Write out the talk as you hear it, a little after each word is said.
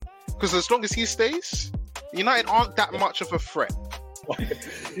Because as long as he stays, United aren't that much of a threat.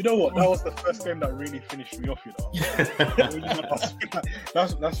 You know what? That was the first game that really finished me off. You know,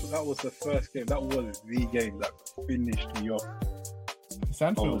 that was the first game. That was the game that finished me off.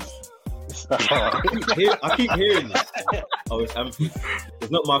 Anfield. I keep hearing this. Oh, it's Anfield. It's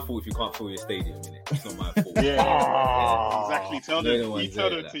not my fault if you can't fill your stadium, innit? It's not my fault. Yeah, exactly. Tell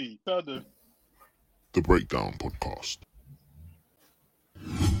them. Tell them. The Breakdown Podcast.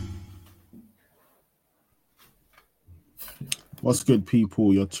 What's good,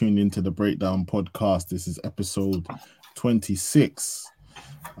 people? You're tuned into the Breakdown Podcast. This is episode 26.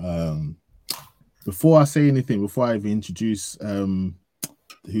 Before I say anything, before I even introduce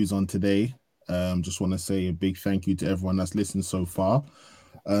who's on today, just want to say a big thank you to everyone that's listened so far.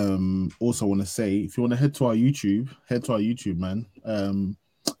 Also want to say, if you want to head to our YouTube, man.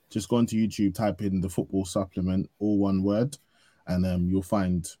 Just go onto YouTube, type in the Football Supplement, all one word, and you'll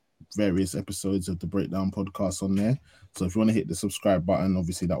find various episodes of the Breakdown Podcast on there. So if you want to hit the subscribe button,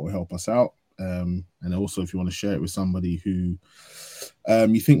 obviously that will help us out. And also if you want to share it with somebody who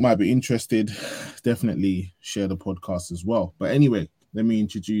you think might be interested, definitely share the podcast as well. But anyway, let me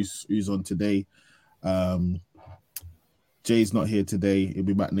introduce who's on today. Jay's not here today. He'll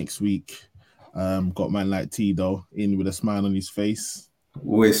be back next week. Got man like T though, in with a smile on his face.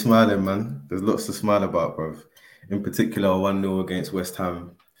 Always smiling, man. There's lots to smile about, bro. In particular, 1-0 against West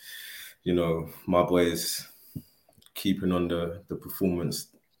Ham. You know, my boys keeping on the performance,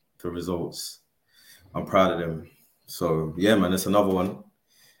 the results. I'm proud of them. So, yeah, man, it's another one.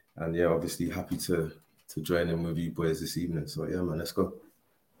 And, yeah, obviously happy to join in with you boys this evening. So, yeah, man, let's go.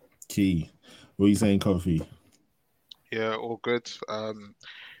 Key. What are you saying, Kofi? Yeah, all good.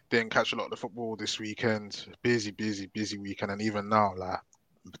 Didn't catch a lot of the football this weekend. Busy weekend. And even now, like,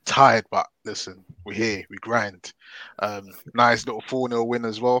 I'm tired, but listen, we're here, we grind. Nice little 4-0 win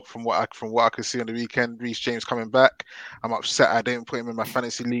as well from what I could see on the weekend. Reece James coming back. I'm upset I didn't put him in my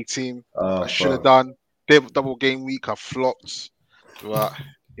fantasy league team. I should have done. Double game week, I flopped. But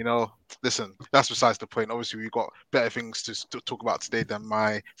you know, listen, that's besides the point. Obviously, we've got better things to talk about today than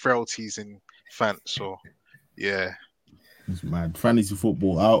my frailties in fan. So yeah. It's mad. Fantasy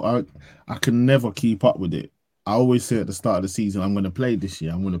football, I can never keep up with it. I always say at the start of the season, I'm going to play this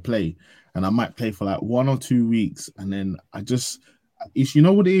year. I'm going to play. And I might play for like 1 or 2 weeks. And then you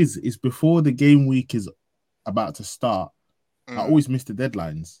know what it is? It's before the game week is about to start. I always miss the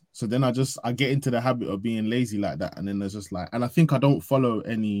deadlines. So then I get into the habit of being lazy like that. And then there's just like, and I think I don't follow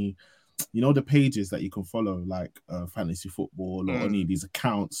any, you know, the pages that you can follow, like fantasy football or any of these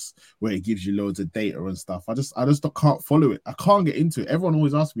accounts where it gives you loads of data and stuff. I just can't follow it. I can't get into it. Everyone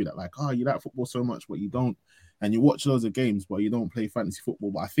always asks me that, like, you like football so much, but you don't. And you watch loads of games, but you don't play fantasy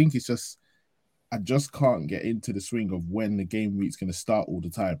football. But I think it's just, I just can't get into the swing of when the game week's going to start all the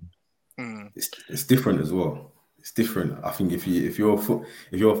time. It's different as well. It's different. I think if you're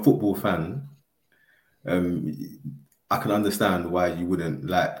a football fan, I can understand why you wouldn't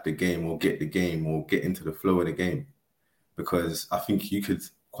like the game or get into the flow of the game, because I think you could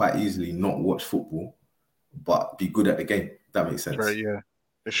quite easily not watch football, but be good at the game. That makes sense. Right, yeah,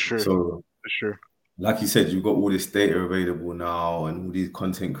 it's true. So it's true. Like you said, you've got all this data available now and all these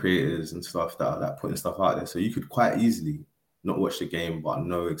content creators and stuff that are like putting stuff out there. So you could quite easily not watch the game, but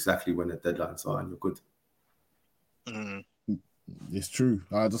know exactly when the deadlines are and you're good. It's true.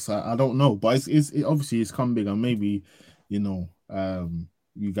 I don't know, but it obviously it's come big, and maybe, you know,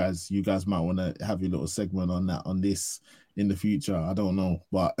 you guys might want to have your little segment on this in the future. I don't know,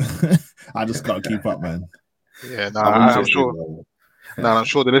 but I just can't keep up, man. Yeah, I'm sure. No, I'm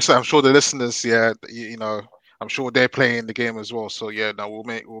sure the listeners, yeah, you know, I'm sure they're playing the game as well. So yeah, no,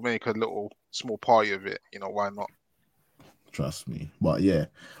 we'll make a little small party of it. You know, why not? Trust me. But yeah,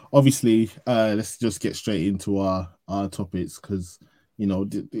 obviously, let's just get straight into our topics, because you know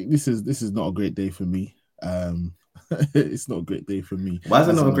this is not a great day for me. It's not a great day for me. Why is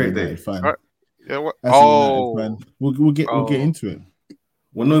it not a great day? Right. Yeah. What? We'll get into it.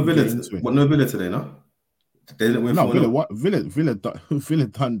 Well, no Villa today, no. They didn't win. No, Villa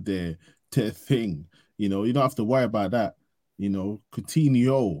done their thing. You know, you don't have to worry about that. You know,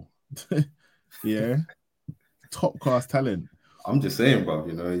 Coutinho, yeah, top class talent. I'm just saying, bro.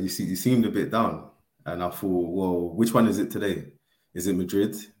 You know, you seemed a bit down, and I thought, well, which one is it today? Is it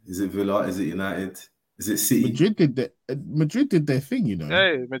Madrid? Is it Villa? Is it United? Is it City? Madrid did their thing, you know.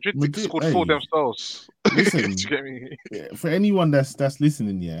 Hey, Madrid scored for themselves. Listen, for anyone that's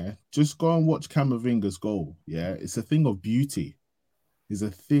listening, yeah, just go and watch Camavinga's goal. Yeah, it's a thing of beauty. It's a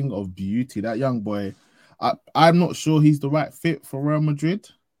thing of beauty. That young boy, I'm not sure he's the right fit for Real Madrid,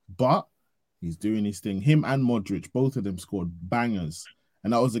 but he's doing his thing. Him and Modric, both of them scored bangers.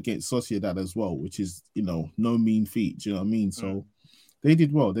 and that was against Sociedad as well, which is, no mean feat. Do you know what I mean? So they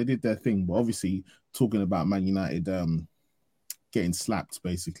did well. They did their thing. But obviously, talking about Man United getting slapped,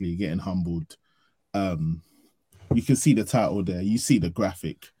 basically getting humbled. You can see the title there. You see the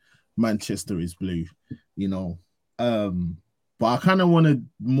graphic. Manchester is blue. You know. But I kind of want to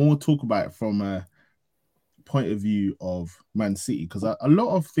more talk about it from a point of view of Man City, because a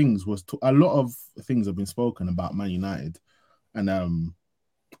lot of things have been spoken about Man United, and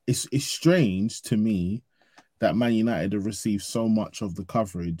it's strange to me that Man United have received so much of the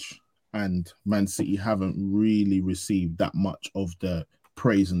coverage and Man City haven't really received that much of the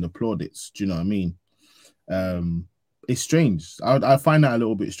praise and the plaudits. Do you know what I mean? It's strange. I find that a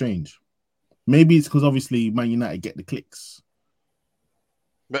little bit strange. Maybe it's because obviously Man United get the clicks.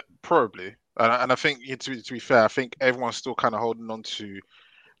 But probably. And I think, to be fair, I think everyone's still kind of holding on to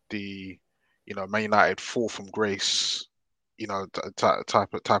the, Man United fall from grace,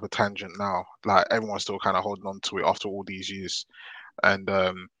 type of tangent now. Like everyone's still kind of holding on to it after all these years, and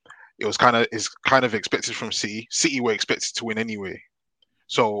it's kind of expected from City. City were expected to win anyway,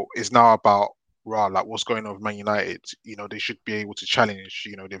 so it's now about like what's going on with Man United. They should be able to challenge.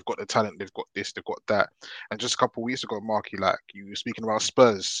 They've got the talent, they've got this, they've got that. And just a couple of weeks ago, Marky, like you were speaking about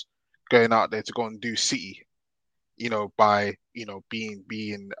Spurs going out there to go and do City, by being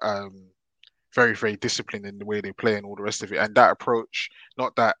very, very disciplined in the way they play and all the rest of it. And that approach,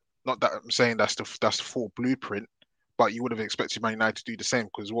 not that I'm saying that's the full blueprint, but you would have expected Man United to do the same,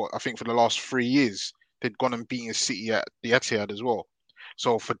 because I think for the last 3 years they'd gone and beaten City at the Etihad as well.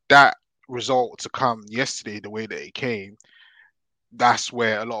 So for that result to come yesterday the way that it came, that's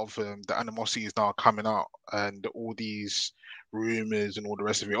where a lot of the animosity is now coming out, and all these rumors and all the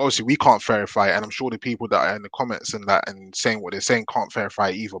rest of it. Obviously, we can't verify it, and I'm sure the people that are in the comments and that and saying what they're saying can't verify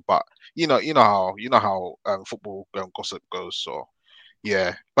it either. But you know how football gossip goes. So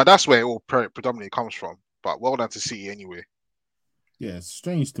yeah, but that's where it all predominantly comes from. But well done to City anyway. Yeah, it's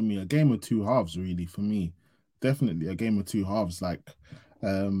strange to me. A game of two halves, really, for me. Definitely a game of two halves. Like,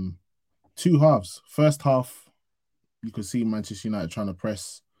 two halves. First half, you could see Manchester United trying to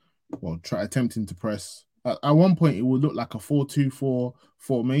press, attempting to press. At one point, it would look like a 4-2-4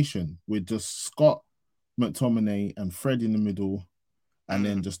 formation with just Scott, McTominay, and Fred in the middle, and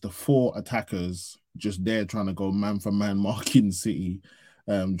then just the four attackers just there trying to go man for man, marking City,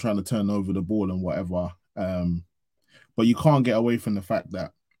 trying to turn over the ball and whatever. But you can't get away from the fact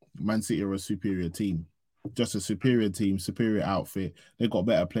that Man City are a superior team. Just a superior team, superior outfit. They've got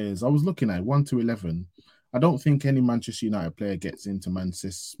better players. I was looking at 1 to 11. I don't think any Manchester United player gets into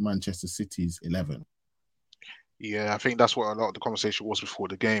Manchester City's 11. Yeah, I think that's what a lot of the conversation was before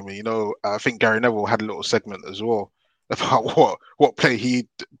the game. And I think Gary Neville had a little segment as well about what play he'd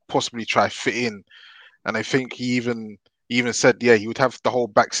possibly try fit in, and I think he even said, yeah, he would have the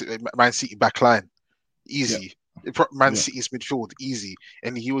whole Man City back line easy. Man City's midfield easy,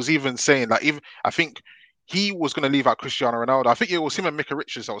 and he was even saying that even I think he was going to leave out Cristiano Ronaldo. I think it was him and Micah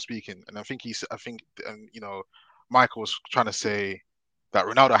Richards that was speaking, and I think Michael was trying to say that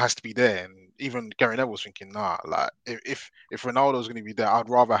Ronaldo has to be there, and even Gary Neville was thinking, nah, like if Ronaldo's going to be there, I'd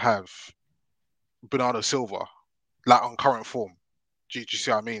rather have Bernardo Silva, like on current form. Do you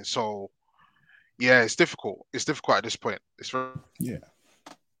see what I mean? So yeah, it's difficult. It's difficult at this point. It's very But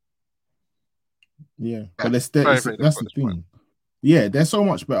very, that's very the difficult thing. Yeah, they're so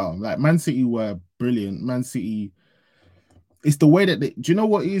much better. Like Man City were brilliant. Man City, it's the way that do you know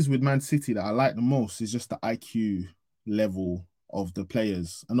what it is with Man City that I like the most is just the IQ level of the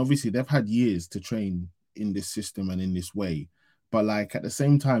players. And obviously they've had years to train in this system and in this way. But like at the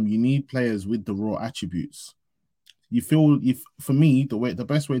same time, you need players with the raw attributes. You feel if for me, the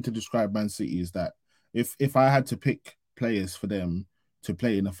best way to describe Man City is that if I had to pick players for them to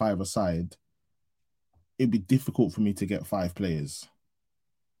play in a five-a-side, it'd be difficult for me to get 5 players,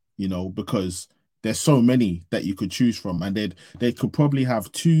 because there's so many that you could choose from, and they could probably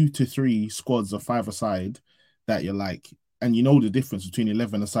have 2 to 3 squads of 5-a-side that you're like, and the difference between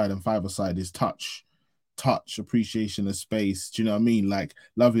 11-a-side and 5-a-side is touch, appreciation of space. Do you know what I mean? Like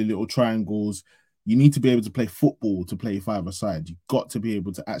lovely little triangles. You need to be able to play football to play 5-a-side. You've got to be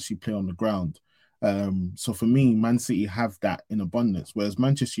able to actually play on the ground. So for me, Man City have that in abundance. Whereas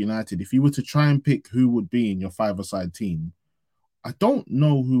Manchester United, if you were to try and pick who would be in your 5-a-side team, I don't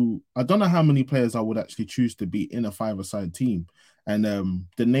know how many players I would actually choose to be in a 5-a-side team. And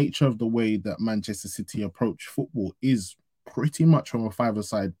the nature of the way that Manchester City approach football is pretty much from a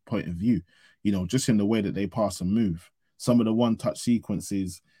 5-a-side point of view, just in the way that they pass and move. Some of the one-touch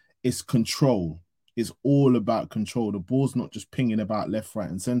sequences, it's control. It's all about control. The ball's not just pinging about left, right,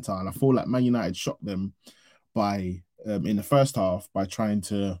 and centre. And I feel like Man United shocked them by in the first half by trying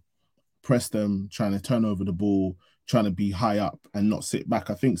to press them, trying to turn over the ball, trying to be high up and not sit back.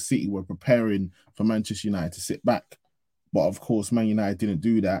 I think City were preparing for Manchester United to sit back. But of course, Man United didn't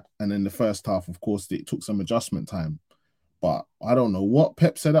do that. And in the first half, of course, it took some adjustment time. But I don't know what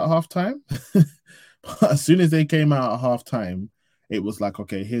Pep said at halftime. But as soon as they came out at halftime, it was like,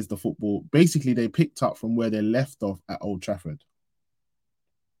 okay, here's the football. Basically, they picked up from where they left off at Old Trafford.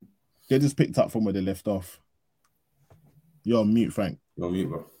 They just picked up from where they left off. You're on mute, Frank. You're on mute,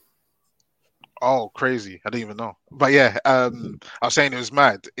 bro. Oh, crazy! I didn't even know. But yeah, I was saying it was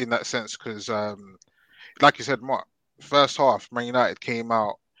mad in that sense because, like you said, Mark, first half, Man United came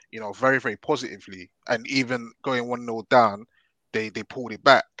out, very, very positively, and even going 1-0 down, they pulled it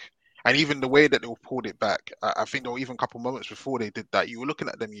back. And even the way that they pulled it back, I think there were even a couple moments before they did that. You were looking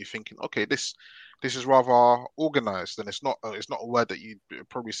at them, you're thinking, okay, this is rather organized, and it's not a word that you'd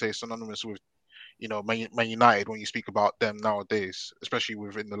probably say synonymous with Man United when you speak about them nowadays, especially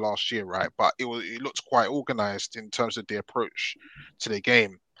within the last year, right? But it looked quite organized in terms of the approach to the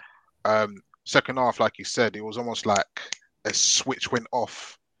game. Second half, like you said, it was almost like a switch went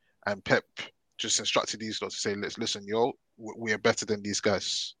off, and Pep just instructed these guys to say, "Let's listen, yo, we are better than these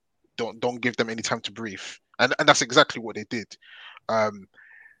guys. Don't give them any time to breathe." And that's exactly what they did.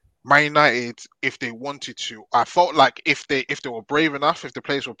 Man United, if they wanted to, I felt like if they were brave enough, if the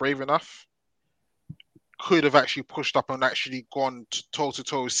players were brave enough, could have actually pushed up and actually gone toe to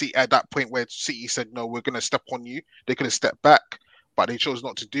toe with City at that point where City said, "No, we're going to step on you." They could have stepped back, but they chose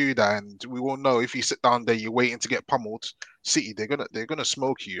not to do that. And we all know if you sit down there, you're waiting to get pummeled. City, they're gonna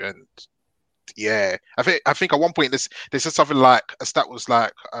smoke you. And yeah, I think at one point they said something like a stat was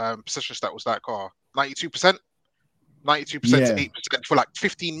like possession stat was like 92%, 92% to Yeah. 8% for like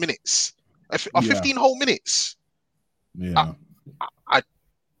 15 minutes, Yeah. 15 whole minutes. Yeah. I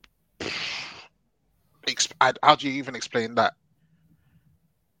how do you even explain that?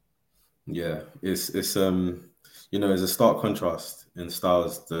 Yeah, it's it's a stark contrast in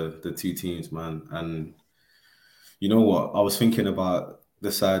styles, the two teams, man. And you know what? I was thinking about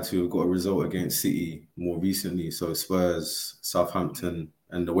the sides who have got a result against City more recently. So Spurs, Southampton,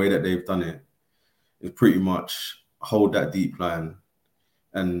 and the way that they've done it is pretty much hold that deep line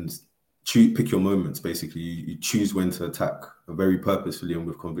and pick your moments. Basically, you choose when to attack very purposefully and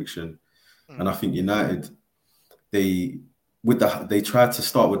with conviction. And I think United, they they tried to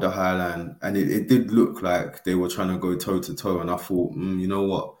start with the high line, and it did look like they were trying to go toe to toe. And I thought, you know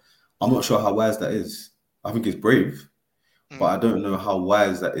what? I'm not sure how wise that is. I think it's brave, but I don't know how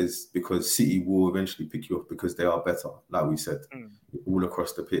wise that is because City will eventually pick you up because they are better, like we said, all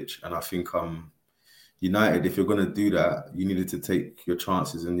across the pitch. And I think United, if you're going to do that, you needed to take your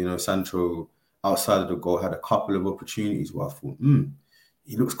chances. And Sancho outside of the goal had a couple of opportunities where I thought,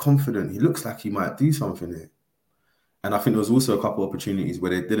 he looks confident. He looks like he might do something here. And I think there was also a couple of opportunities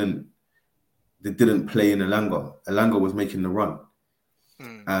where they didn't play in Elanga. Elanga was making the run.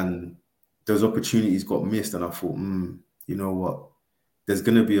 And those opportunities got missed. And I thought, you know what? There's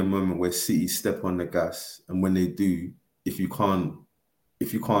going to be a moment where City step on the gas. And when they do, if you can't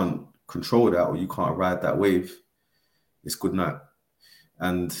control that or you can't ride that wave, it's good night.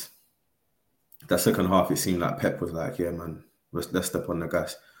 And that second half, it seemed like Pep was like, yeah, man, let's step on the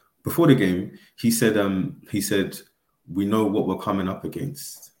gas. Before the game, he said, we know what we're coming up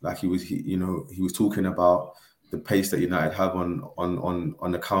against. Like he was talking about the pace that United have on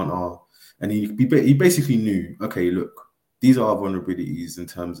the counter, and he basically knew, okay, look, these are our vulnerabilities in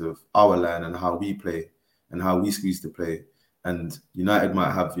terms of our line and how we play and how we squeeze the play. And United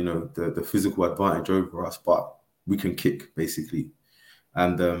might have, the physical advantage over us, but we can kick basically.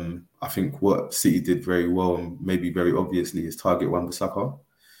 And I think what City did very well and maybe very obviously is target Wan-Bissaka.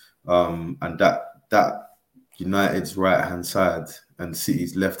 And that United's right-hand side and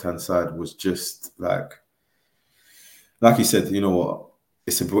City's left-hand side was just like you said, you know what?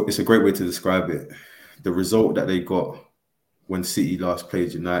 It's a great way to describe it. The result that they got when City last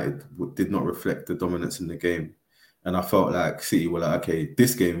played United did not reflect the dominance in the game. And I felt like City were like, okay,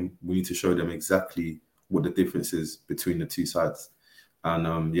 this game, we need to show them exactly what the difference is between the two sides.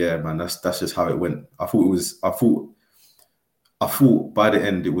 And yeah, man, that's just how it went. I thought by the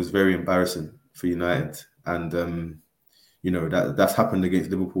end it was very embarrassing for United. And that's happened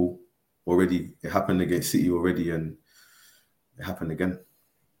against Liverpool already. It happened against City already, and it happened again.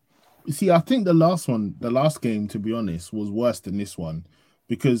 You see, I think the last game, to be honest, was worse than this one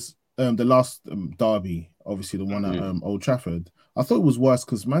because the last derby, obviously the one at Old Trafford, I thought it was worse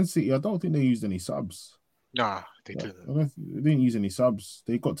because Man City, I don't think they used any subs. Nah, they didn't. They didn't use any subs.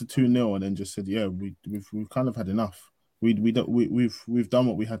 They got to 2-0 and then just said, "Yeah, we've kind of had enough. We've done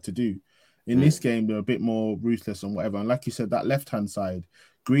what we had to do." In this game, they're a bit more ruthless and whatever. And like you said, that left-hand side,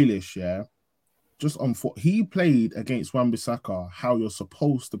 Grealish, yeah, just on foot. He played against Wan-Bissaka how you're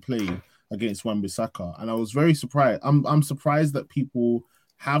supposed to play against Wan-Bissaka, and I was very surprised. I'm surprised that people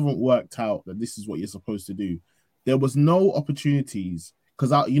haven't worked out that this is what you're supposed to do. There was no opportunities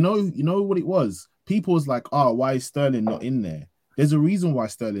because you know what it was. People was like, "Oh, why is Sterling not in there?" There's a reason why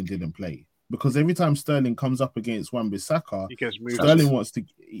Sterling didn't play because every time Sterling comes up against Wan-Bissaka, He gets moved. Sterling wants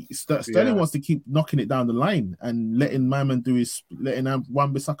to keep knocking it down the line and letting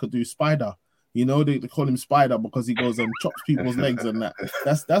Wan-Bissaka do spider. You know, they call him Spider because he goes and chops people's legs and that.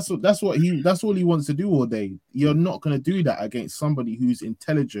 That's all he wants to do all day. You're not gonna do that against somebody who's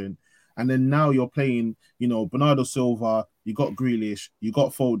intelligent. And then now you're playing, Bernardo Silva, you got Grealish, you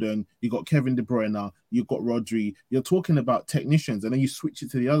got Foden, you got Kevin De Bruyne, you got Rodri. You're talking about technicians, and then you switch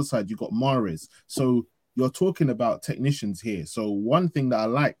it to the other side, you got Mahrez. So you're talking about technicians here. So one thing that I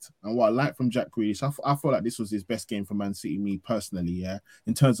liked and what I liked from Jack Grealish, I felt like this was his best game for Man City, me personally, yeah.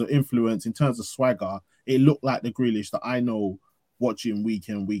 In terms of influence, in terms of swagger, it looked like the Grealish that I know watching week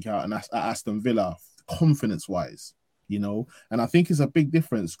in, week out, and at Aston Villa, confidence-wise, And I think it's a big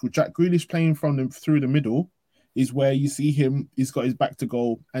difference. Jack Grealish playing through the middle is where you see him, he's got his back to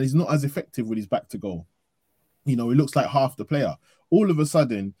goal, and he's not as effective with his back to goal. He looks like half the player. All of a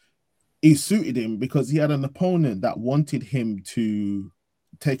sudden, it suited him because he had an opponent that wanted him to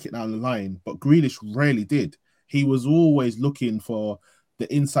take it down the line, but Grealish rarely did. He was always looking for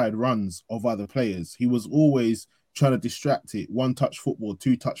the inside runs of other players. He was always trying to distract it, one-touch football,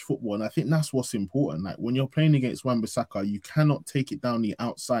 two-touch football, and I think that's what's important. Like when you're playing against Wan-Bissaka, you cannot take it down the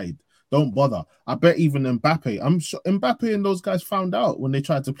outside. Don't bother. I bet even Mbappe, I'm sure Mbappe and those guys found out when they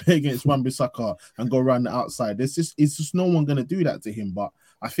tried to play against Wan-Bissaka and go around the outside. It's just no one going to do that to him, but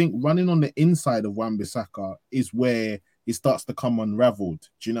I think running on the inside of Wan-Bissaka is where it starts to come unraveled.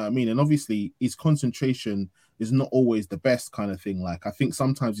 Do you know what I mean? And obviously, his concentration is not always the best kind of thing. Like, I think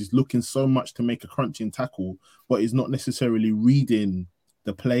sometimes he's looking so much to make a crunching tackle, but he's not necessarily reading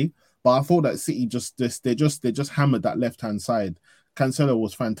the play. But I thought that City they just hammered that left-hand side. Cancelo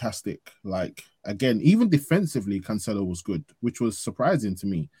was fantastic. Like, again, even defensively, Cancelo was good, which was surprising to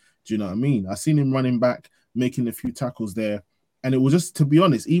me. Do you know what I mean? I seen him running back, making a few tackles there. And it was just, to be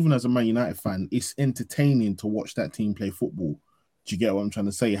honest, even as a Man United fan, it's entertaining to watch that team play football. Do you get what I'm trying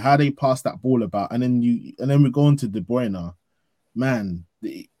to say? How they pass that ball about, and then we go on to De Bruyne, man.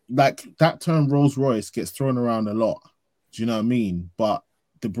 Like that term Rolls Royce gets thrown around a lot. Do you know what I mean? But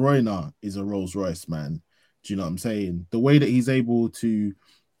De Bruyne is a Rolls Royce, man. Do you know what I'm saying? The way that he's able to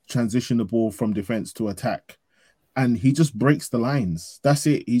transition the ball from defense to attack, and he just breaks the lines. That's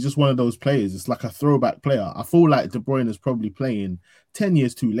it. He's just one of those players. It's like a throwback player. I feel like De Bruyne is probably playing 10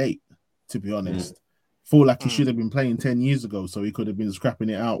 years too late, to be honest. Feel like he should have been playing 10 years ago, so he could have been scrapping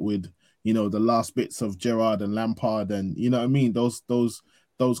it out with, the last bits of Gerrard and Lampard and, you know what I mean? Those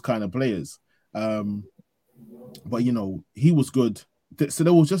kind of players. But, he was good. So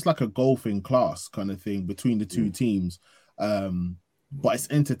there was just like a golfing class kind of thing between the two teams. But it's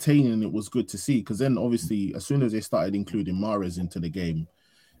entertaining. It was good to see because then obviously as soon as they started including Mahrez into the game,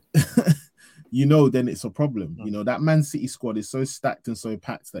 then it's a problem. That Man City squad is so stacked and so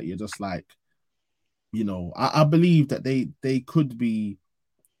packed that you're just like, I believe that they could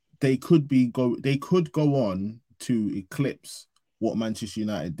go on to eclipse what Manchester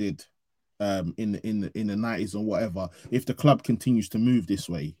United did in the 90s or whatever, if the club continues to move this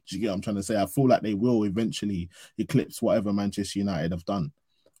way. Do you get what I'm trying to say? I feel like they will eventually eclipse whatever Manchester United have done.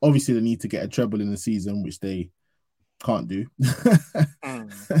 Obviously, they need to get a treble in the season, which they can't do.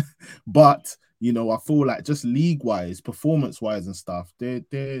 But I feel like just league-wise, performance-wise and stuff, they're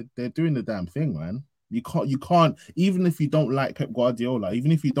doing the damn thing, man. You can't, even if you don't like Pep Guardiola,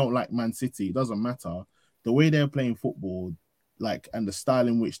 even if you don't like Man City, it doesn't matter. The way they're playing football, and the style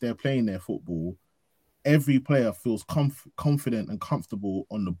in which they're playing their football, every player feels confident and comfortable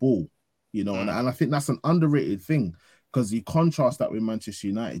on the ball, and I think that's an underrated thing because you contrast that with Manchester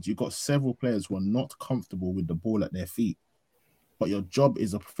United. You've got several players who are not comfortable with the ball at their feet, but your job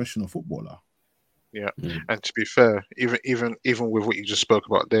is a professional footballer. Yeah, and to be fair, even with what you just spoke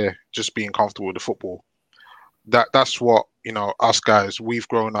about there, just being comfortable with the football, that's what us guys, we've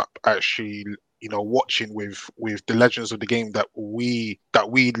grown up actually watching with the legends of the game that we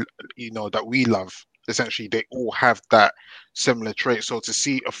love. Essentially, they all have that similar trait. So to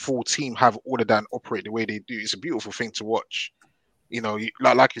see a full team have all of that and operate the way they do, it's a beautiful thing to watch.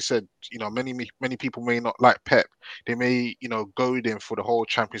 Like you said, many people may not like Pep. They may goad him for the whole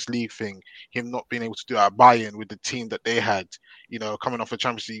Champions League thing, him not being able to do a buy-in with the team that they had, coming off a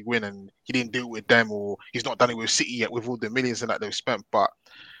Champions League win, and he didn't do it with them, or he's not done it with City yet with all the millions and that they've spent. But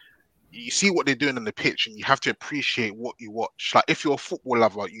you see what they're doing on the pitch, and you have to appreciate what you watch. Like if you're a football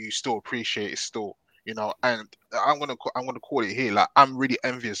lover, you still appreciate it still, And I'm gonna call it here. Like I'm really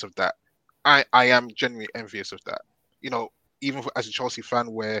envious of that. I am genuinely envious of that. You know, even as a Chelsea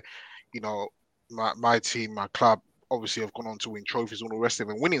fan, where you know my team, my club, obviously have gone on to win trophies, all the rest of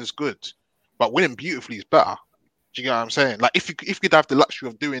it. And winning is good, but winning beautifully is better. Do you get what I'm saying? Like if you could have the luxury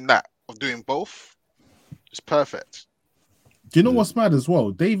of doing that, of doing both, it's perfect. Do you know what's mad as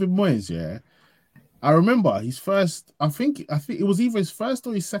well? David Moyes, yeah. I remember his first. I think it was either his first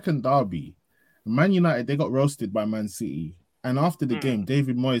or his second derby. Man United, they got roasted by Man City, and after the game, Mm,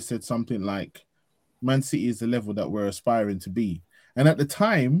 David Moyes said something like, "Man City is the level that we're aspiring to be." And at the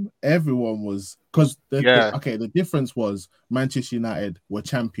time, everyone was because yeah. the difference was Manchester United were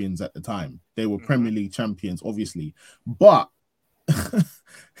champions at the time. They were Hmm. Premier League champions, obviously, but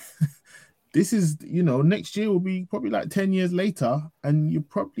this is next year will be probably like 10 years later, and you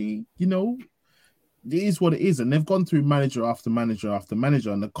probably it is what it is, and they've gone through manager after manager after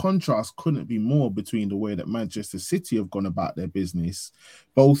manager, and the contrast couldn't be more between the way that Manchester City have gone about their business,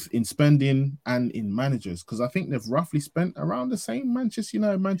 both in spending and in managers. Because I think they've roughly spent around the same. Manchester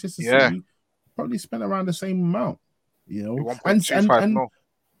United, Manchester Yeah. City probably spent around the same amount, One point and two five mil.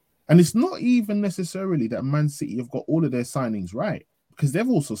 it's not even necessarily that Man City have got all of their signings right, because they've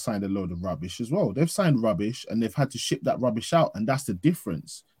also signed a load of rubbish as well. They've signed rubbish and they've had to ship that rubbish out, and that's the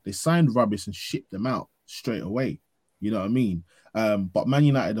difference. They signed rubbish and shipped them out straight away. You know what I mean? But Man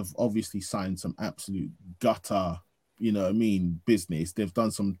United have obviously signed some absolute gutter, business. They've done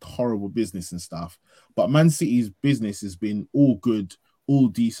some horrible business and stuff. But Man City's business has been all good, all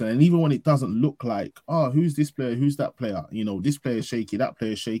decent. And even when it doesn't look like, oh, who's this player? Who's that player? This player is shaky, that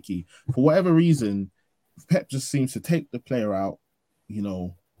player is shaky. For whatever reason, Pep just seems to take the player out,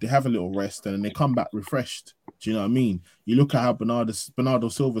 they have a little rest and then they come back refreshed. Do you know what I mean? You look at how Bernardo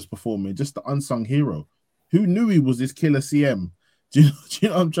Silva's performing, just the unsung hero. Who knew he was this killer CM? Do you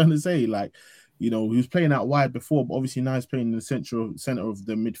know what I'm trying to say? Like, he was playing out wide before, but obviously now he's playing in the center of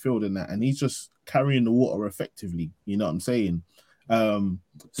the midfield and he's just carrying the water effectively. You know what I'm saying?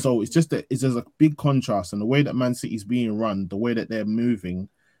 So it's just there's a big contrast, and the way that Man City's being run, the way that they're moving,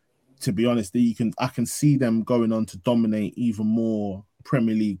 to be honest, I can see them going on to dominate even more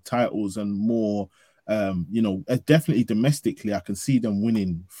Premier League titles and more. Definitely domestically, I can see them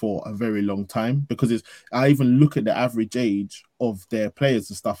winning for a very long time, because I even look at the average age of their players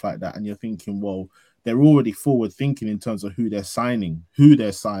and stuff like that, and you're thinking, well, they're already forward thinking in terms of who they're signing,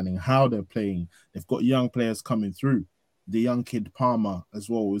 how they're playing. They've got young players coming through. The young kid Palmer as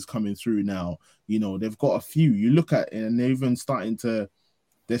well is coming through now. They've got a few. You look at it, and they're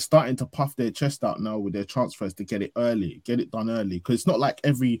starting to puff their chest out now with their transfers to get it done early. Because it's not like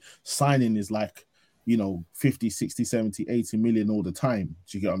every signing is like, 50, 60, 70, 80 million all the time.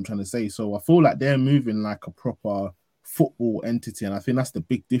 Do you get what I'm trying to say? So I feel like they're moving like a proper football entity. And I think that's the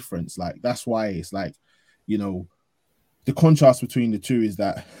big difference. Like, that's why it's like, the contrast between the two is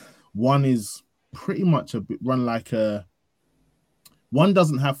that one is pretty much a bit run like one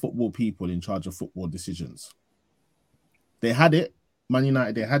doesn't have football people in charge of football decisions. They had it, Man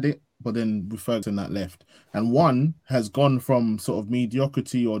United, they had it, but then with Ferguson that left. And one has gone from sort of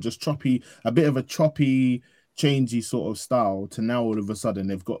mediocrity or just a bit of a choppy, changey sort of style, to now all of a sudden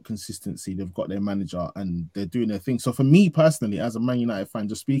they've got consistency, they've got their manager, and they're doing their thing. So for me personally, as a Man United fan,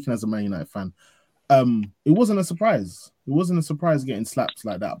 just speaking as a Man United fan, it wasn't a surprise. It wasn't a surprise getting slapped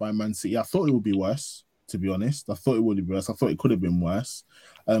like that by Man City. I thought it would be worse, to be honest. I thought it would be worse. I thought it could have been worse.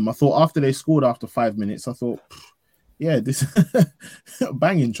 I thought after they scored after 5 minutes, I thought, yeah, this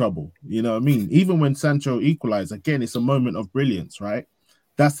banging trouble. You know what I mean? Even when Sancho equalized, again, it's a moment of brilliance, right?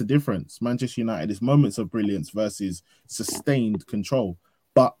 That's the difference. Manchester United is moments of brilliance versus sustained control.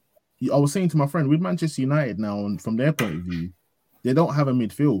 But I was saying to my friend, with Manchester United now, and from their point of view, they don't have a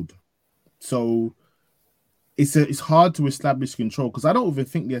midfield. So it's hard to establish control, because I don't even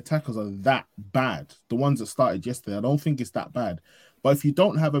think the attackers are that bad. The ones that started yesterday, I don't think it's that bad. But if you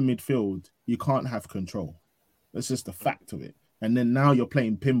don't have a midfield, you can't have control. That's just a fact of it. And then now you're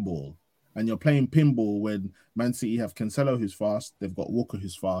playing pinball. And you're playing pinball when Man City have Cancelo who's fast. They've got Walker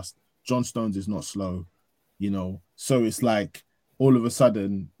who's fast. John Stones is not slow, So it's like all of a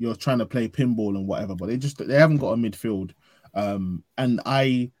sudden you're trying to play pinball and whatever, but they haven't got a midfield.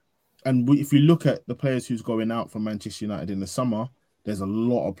 If you look at the players who's going out from Manchester United in the summer, there's a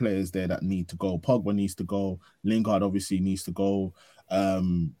lot of players there that need to go. Pogba needs to go. Lingard obviously needs to go.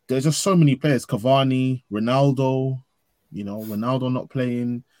 There's just so many players. Cavani, Ronaldo, Ronaldo not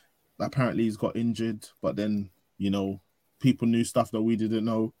playing. Apparently he's got injured, but then, people knew stuff that we didn't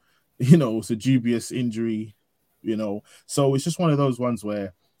know. It's a dubious injury, So it's just one of those ones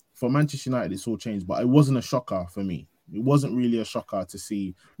where for Manchester United, it's all changed, but it wasn't a shocker for me. It wasn't really a shocker to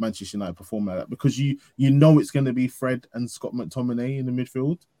see Manchester United perform like that because you know it's going to be Fred and Scott McTominay in the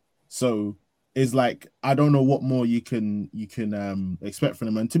midfield. So it's like I don't know what more you can expect from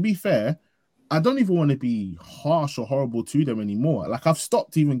them. And to be fair, I don't even want to be harsh or horrible to them anymore. Like I've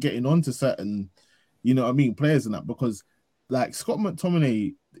stopped even getting onto certain, you know what I mean, players and that because like Scott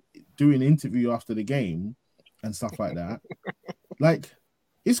McTominay doing an interview after the game and stuff like that, like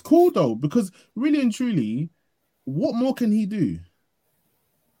it's cool though because really and truly, what more can he do?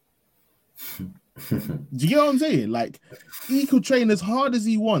 Do you get what I'm saying? Like, he could train as hard as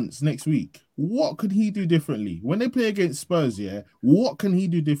he wants next week. What could he do differently? When they play against Spurs, yeah, what can he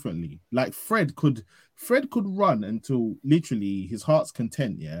do differently? Like Fred could run until literally his heart's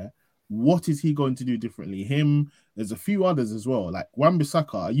content, yeah. What is he going to do differently? Him, there's a few others as well. Like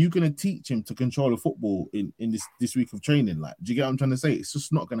Wan-Bissaka, are you going to teach him to control a football in this week of training? Like, do you get what I'm trying to say? It's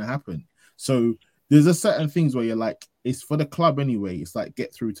just not going to happen. So there's a certain things where you're like, it's for the club anyway. It's like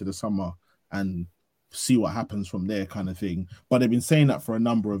get through to the summer and see what happens from there kind of thing. But they've been saying that for a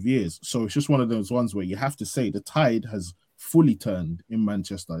number of years. So it's just one of those ones where you have to say the tide has fully turned in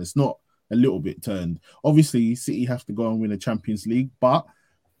Manchester. It's not a little bit turned. Obviously, City have to go and win a Champions League, but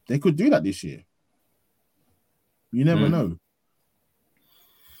they could do that this year. You never know.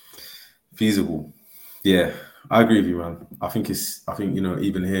 Feasible. Yeah, I agree with you, man. I think, you know,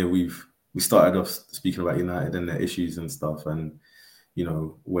 even here we started off speaking about United and their issues and stuff. And, you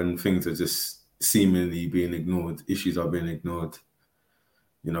know, when things are just seemingly being ignored, issues are being ignored,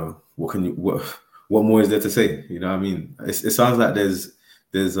 you know, what more is there to say? You know what I mean? It sounds like there's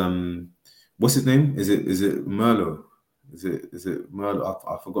what's his name? Is it Merlo? Is it Merlo?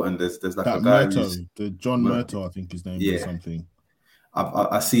 I've forgotten. There's like that a guy Murto, the John Murto, I think his name is something.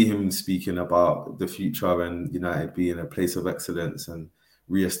 I see him speaking about the future and United being a place of excellence and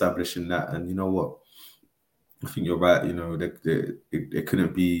re-establishing that. And you know what? I think you're right. You know, it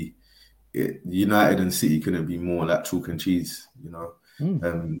couldn't be United and City couldn't be more like chalk and cheese. You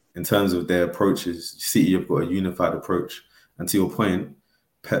know, in terms of their approaches, City have got a unified approach. And to your point,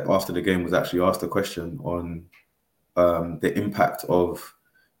 Pep after the game was actually asked a question on the impact of,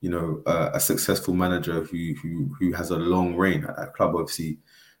 you know, a successful manager who has a long reign at that club, obviously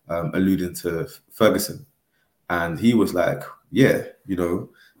alluding to Ferguson. And he was like, yeah, you know,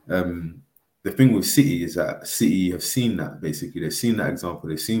 the thing with City is that City have seen that, basically. They've seen that example.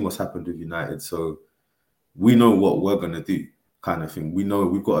 They've seen what's happened with United. So we know what we're going to do, kind of thing. We know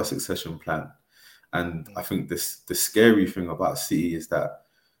we've got a succession plan. And I think the scary thing about City is that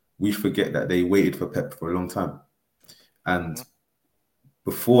we forget that they waited for Pep for a long time. And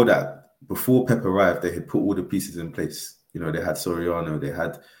before Pep arrived, they had put all the pieces in place. You know, they had Soriano, they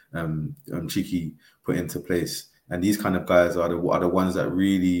had Chiki put into place. And these kind of guys are the ones that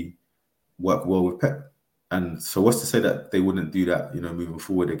really work well with Pep. And so what's to say that they wouldn't do that, you know, moving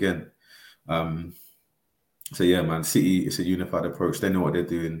forward again? So yeah, man, City, it's a unified approach. They know what they're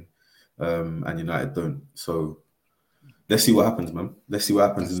doing, and United don't. So let's see what happens, man. Let's see what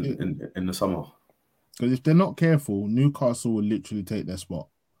happens in the summer. Because if they're not careful, Newcastle will literally take their spot.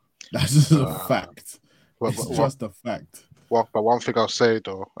 That's just a fact. It's just a fact. Well, but one thing I'll say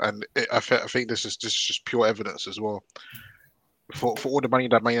though, and I think this is just pure evidence as well. For all the money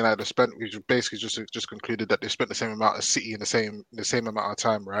that Man United have spent, we've basically just concluded that they spent the same amount as City in the same amount of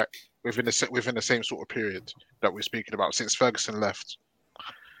time, right? Within the same sort of period that we're speaking about since Ferguson left.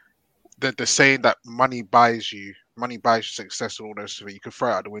 They're saying that money buys you success and all those things. You can throw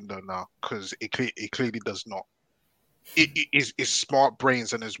it out the window now because it clearly does not. It's smart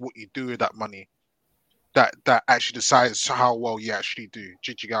brains and it's what you do with that money that actually decides how well you actually do.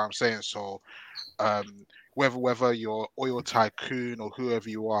 Do you get what I'm saying? So, whether you're oil tycoon or whoever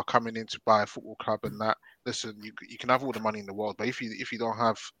you are coming in to buy a football club and that, listen, you can have all the money in the world, but if you don't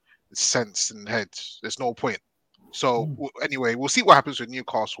have sense and head, there's no point. So anyway, we'll see what happens with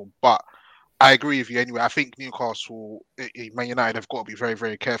Newcastle, but I agree with you anyway. I think Newcastle, Man United have got to be very,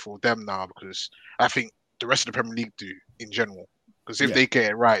 very careful with them now because I think the rest of the Premier League do in general. Because if they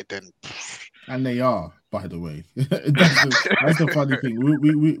get it right, then... And they are, by the way. that's the funny thing. We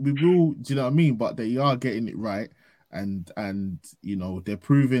will, do you know what I mean? But they are getting it right. And you know, they're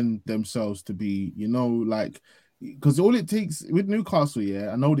proving themselves to be, you know, like... Because all it takes with Newcastle,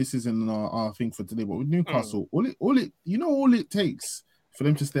 I know this isn't our thing for today, but with Newcastle, all it takes for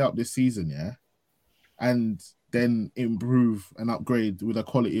them to stay up this season, and then improve and upgrade with a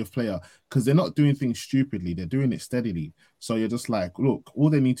quality of player, because they're not doing things stupidly, they're doing it steadily. So you're just like, look,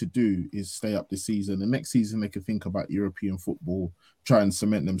 all they need to do is stay up this season. The next season they can think about European football, try and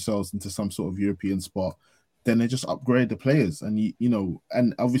cement themselves into some sort of European spot. then they just upgrade the players, and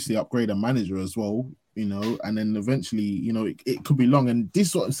and obviously upgrade a manager as well, and then eventually, it could be long. And this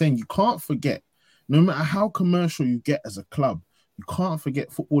is what I'm saying: you can't forget, no matter how commercial you get as a club, you can't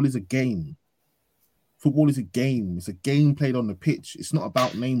forget football is a game. Football is a game. It's a game played on the pitch. It's not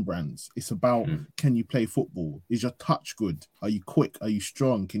about name brands. It's about, can you play football? Is your touch good? Are you quick? Are you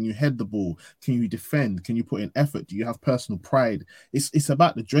strong? Can you head the ball? Can you defend? Can you put in effort? Do you have personal pride? It's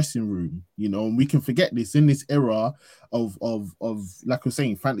about the dressing room, and we can forget this in this era of like we're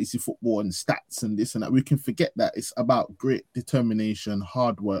saying, fantasy football and stats and this and that. We can forget that it's about grit, determination,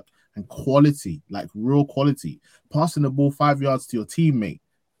 hard work, and quality, like real quality. Passing the ball 5 yards to your teammate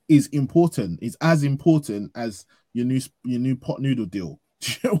is as important as your new pot noodle deal.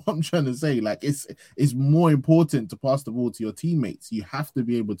 Do you know what I'm trying to say? Like, it's more important to pass the ball to your teammates. You have to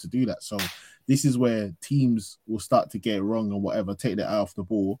be able to do that. So this is where teams will start to get it wrong or whatever, take their eye off the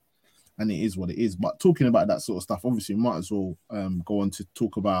ball, and it is what it is. But talking about that sort of stuff, obviously, we might as well go on to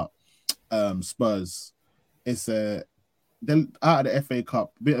talk about Spurs. It's they're out of the FA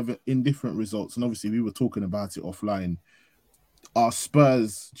Cup, bit of indifferent results, and obviously we were talking about it offline.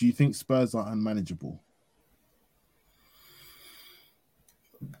 Do you think Spurs are unmanageable?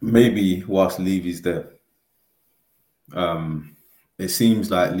 Maybe whilst Levy's there. It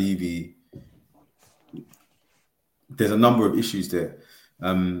seems like Levy, there's a number of issues there.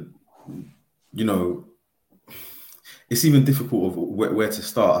 It's even difficult of where to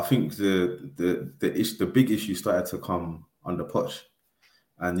start. I think the big issue started to come under Poch,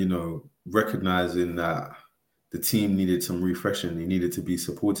 and recognizing that the team needed some refreshing, they needed to be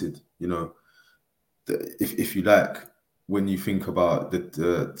supported. If you like, when you think about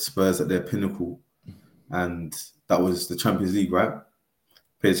the Spurs at their pinnacle, and that was the Champions League, right?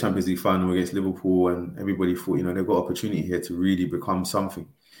 Played the Champions League final against Liverpool, and everybody thought, they've got opportunity here to really become something.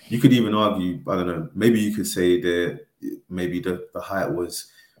 You could even argue, I don't know, maybe you could say maybe the height was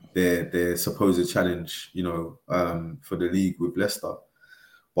their supposed challenge, for the league with Leicester.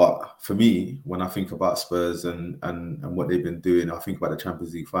 But for me, when I think about Spurs and what they've been doing, I think about the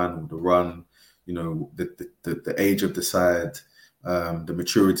Champions League final, the run, the age of the side, the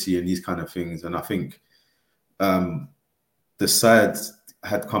maturity and these kind of things. And I think the side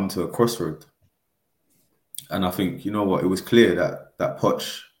had come to a crossroad. And I think, it was clear that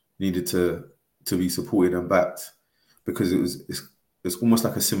Poch needed to be supported and backed, because it's almost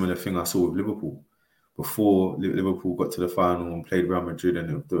like a similar thing I saw with Liverpool. Before Liverpool got to the final and played Real Madrid,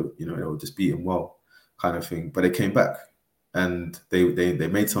 and they were just beating well, kind of thing. But they came back and they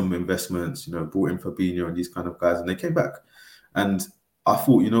made some investments, brought in Fabinho and these kind of guys, and they came back. And I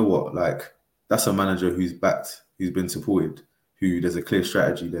thought, like, that's a manager who's backed, who's been supported, who there's a clear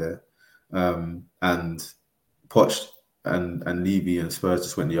strategy there. And Poch and Levy and Spurs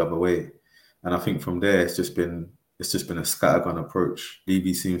just went the other way. And I think from there it's just been a scattergun approach.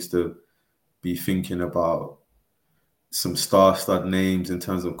 Levy seems to be thinking about some star-stud names in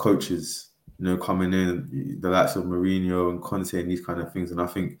terms of coaches, coming in, the likes of Mourinho and Conte and these kind of things. And I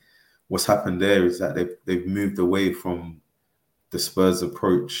think what's happened there is that they've moved away from the Spurs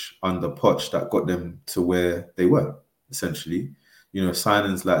approach under Poch that got them to where they were, essentially.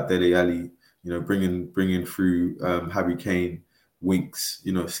 Signings like Dele Alli, bringing through Harry Kane, Winks,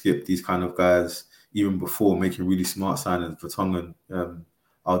 Skip, these kind of guys, even before making really smart signings, Vertonghen,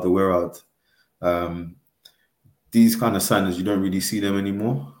 Alderweireld. These kind of signings, you don't really see them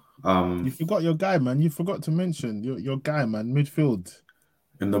anymore. You forgot your guy, man. You forgot to mention your guy, man. Midfield.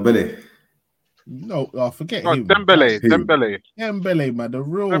 Ndombele. No, forget Oh, him. Dembele, man. The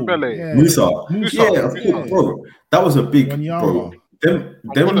real Dembele. Yeah. Musa. Yeah, of course, bro. That was a big bro. Them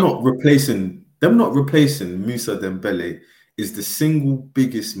not replacing Musa Dembele is the single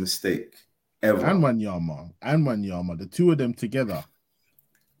biggest mistake ever. And Wanyama. The two of them together.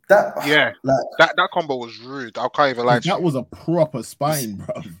 That combo was rude. I can't even lie to you. That was a proper spine,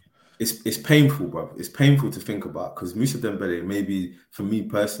 bro. It's painful, bro. It's painful to think about, because Musa Dembele may be, for me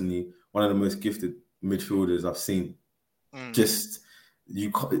personally, one of the most gifted midfielders I've seen. Just,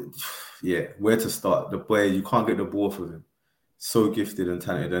 where to start? The boy, you can't get the ball for him. So gifted and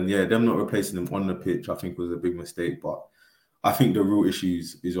talented. And them not replacing him on the pitch, I think, was a big mistake. But I think the real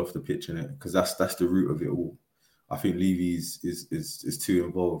issues is off the pitch, innit? Because that's the root of it all. I think Levy is too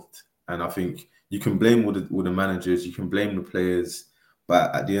involved. And I think you can blame all the managers, you can blame the players,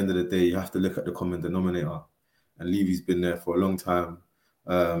 but at the end of the day, you have to look at the common denominator. And Levy's been there for a long time.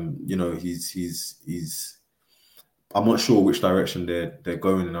 He's I'm not sure which direction they're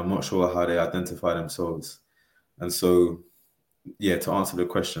going, and I'm not sure how they identify themselves. And so, to answer the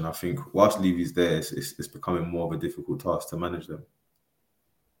question, I think whilst Levy's there, it's becoming more of a difficult task to manage them.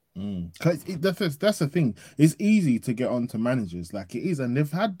 Cause that's the thing. It's easy to get onto managers, like it is, and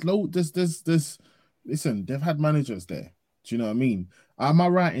they've had low. There's. Listen, they've had managers there. Do you know what I mean? Am I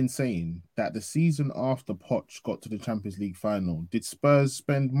right in saying that the season after Poch got to the Champions League final, did Spurs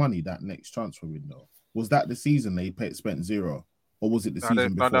spend money that next transfer window? Was that the season spent zero, or was it the No,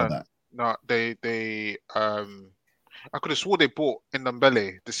 season no, before no, that? no. They I could have swore they bought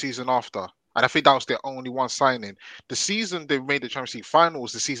Ndombele the season after, and I think that was their only one signing. The season they made the Champions League final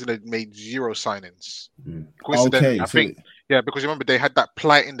was the season they made zero signings. Mm. Coincidentally, Okay, I so think, yeah, because you remember they had that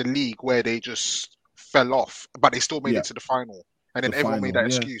plight in the league where they just fell off, but they still made yeah, it to the final, and the then everyone made final,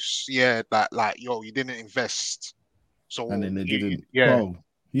 that yeah, excuse, yeah, that like, yo, you didn't invest, and so then they you didn't, yeah, bro.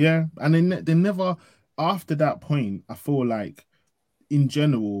 Yeah, and then they never. After that point, I feel like in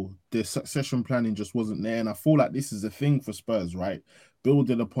general, the succession planning just wasn't there. And I feel like this is a thing for Spurs, right?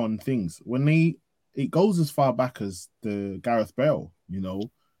 Building upon things. It goes as far back as the Gareth Bale, mm,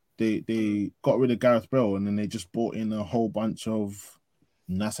 they got rid of Gareth Bale and then they just brought in a whole bunch of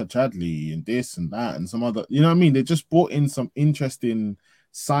Nasser Chadley and this and that and some other, you know what I mean? They just brought in some interesting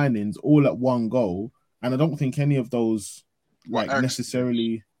signings all at one go. And I don't think any of those what like Ericsson did.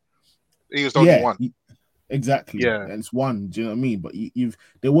 necessarily, He was the only yeah, one. exactly, Yeah, and it's one. Do you know what I mean? But you've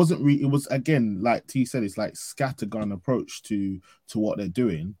there wasn't really. It was again, like T said, it's like scattergun approach to what they're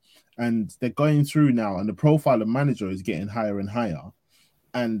doing, and they're going through now, and the profile of manager is getting higher and higher,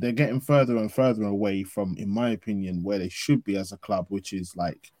 and they're getting further and further away from, in my opinion, where they should be as a club, which is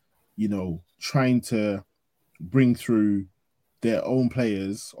like, trying to bring through their own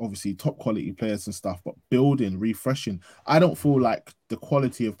players, obviously top quality players and stuff, but building, refreshing. I don't feel like the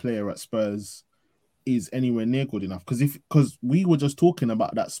quality of player at Spurs is anywhere near good enough. Because we were just talking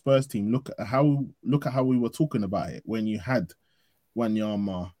about that Spurs team. Look at how we were talking about it when you had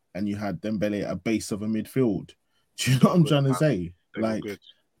Wanyama and you had Dembele at a base of a midfield. Do you know they what were I'm good, trying to man. say? They were Like good.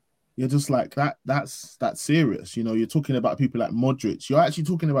 you're just like that. That's serious. You're talking about people like Modric. You're actually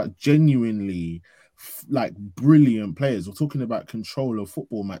talking about genuinely like brilliant players. We're talking about control of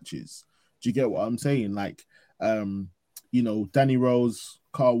football matches. Do you get what I'm saying? Like, um, Danny Rose,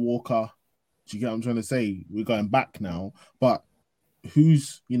 Carl Walker. Do you get what I'm trying to say? We're going back now, but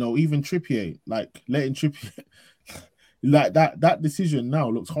even Trippier, like letting Trippier, like that decision now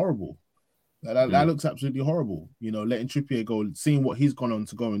looks horrible. That Mm. looks absolutely horrible. Letting Trippier go, seeing what he's gone on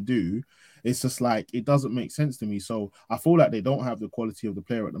to go and do, it's just like it doesn't make sense to me. So I feel like they don't have the quality of the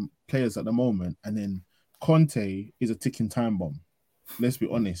players at the moment. And then Conte is a ticking time bomb. Let's be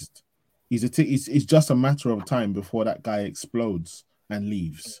honest. It's just a matter of time before that guy explodes and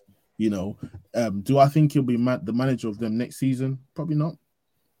leaves. Do I think he'll be the manager of them next season? Probably not.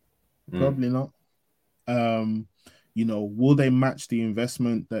 Mm. Probably not. Um, will they match the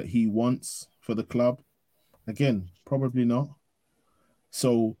investment that he wants for the club? Again, probably not.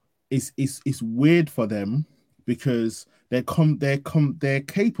 So it's weird for them because they're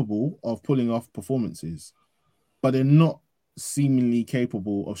capable of pulling off performances, but they're not seemingly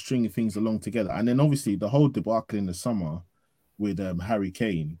capable of stringing things along together. And then obviously the whole debacle in the summer with Harry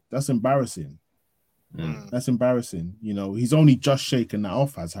Kane, that's embarrassing. Mm. Mm. That's embarrassing. He's only just shaken that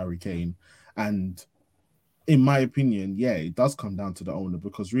off as Harry Kane. And in my opinion, yeah, it does come down to the owner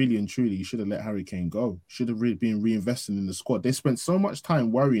because really and truly, you should have let Harry Kane go. Should have been reinvesting in the squad. They spent so much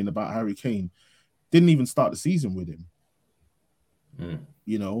time worrying about Harry Kane, didn't even start the season with him. Mm.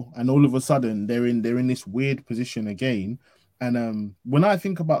 And all of a sudden they're in this weird position again. And when I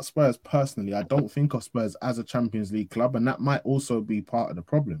think about Spurs personally, I don't think of Spurs as a Champions League club, and that might also be part of the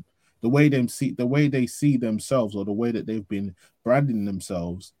problem. The way they see themselves, or the way that they've been branding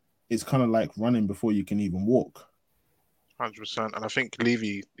themselves, is kind of like running before you can even walk. 100%, and I think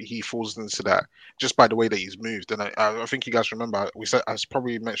Levy he falls into that just by the way that he's moved. And I think you guys remember we said I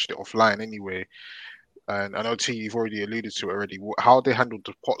probably mentioned it offline anyway. And I know T, you've already alluded to it already. How they handled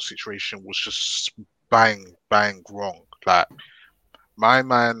the pot situation was just bang bang wrong. Like my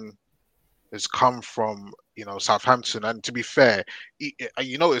man has come from Southampton, and to be fair,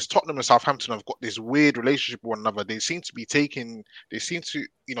 it's Tottenham and Southampton have got this weird relationship with one another. They seem to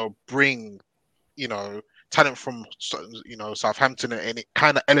bring you know, talent from Southampton, and it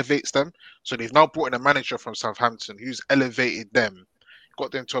kind of elevates them. So they've now brought in a manager from Southampton who's elevated them,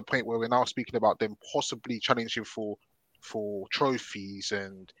 got them to a point where we're now speaking about them possibly challenging for trophies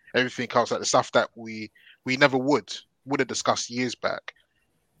and everything else, like the stuff that we never would have discussed years back.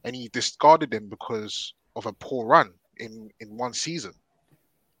 And he discarded them because of a poor run in one season.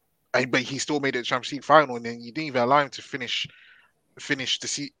 But he still made it to Champions League final, and then you didn't even allow him to finish the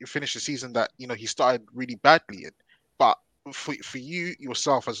season that he started really badly in. But for you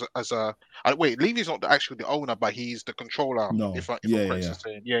yourself wait, Levy's not actually the owner, but he's the controller. No, If I'm yeah, yeah, correct in yeah.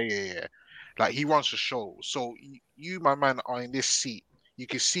 saying, yeah. Like he runs the show. So you, my man, are in this seat. You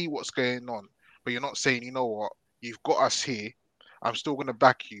can see what's going on, but you're not saying, you know what, you've got us here. I'm still gonna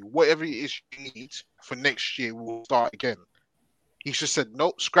back you. Whatever it is you need for next year, we'll start again. He just said,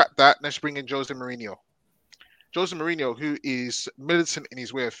 nope, scrap that. Let's bring in Jose Mourinho. Jose Mourinho, who is militant in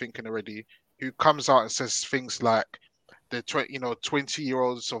his way of thinking already, who comes out and says things like the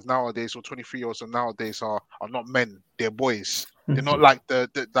 20-year-olds of nowadays or 23-year-olds of nowadays are not men, they're boys. They're not like the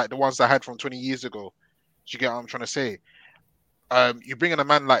ones that I had from 20 years ago. Do you get what I'm trying to say? You bring in a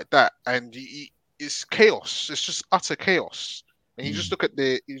man like that, and it's chaos. It's just utter chaos. And you just look at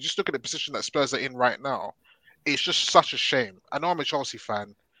the position that Spurs are in right now. It's just such a shame. I know I'm a Chelsea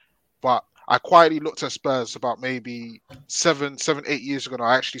fan, but I quietly looked at Spurs about maybe 8 years ago. And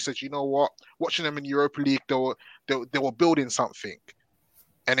I actually said, you know what? Watching them in Europa League, they were building something.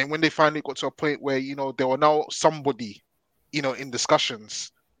 And then when they finally got to a point where they were now somebody, in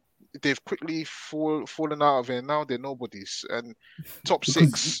discussions, they've quickly fallen out of it. Now they're nobodies. And top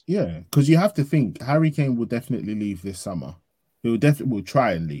six. Because you have to think Harry Kane will definitely leave this summer. He will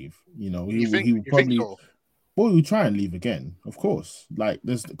try and leave. You think He will you think probably. so? Well, he'll try and leave again, of course. Like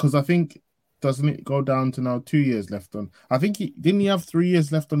there's because I think doesn't it go down to now 2 years left on? I think he have 3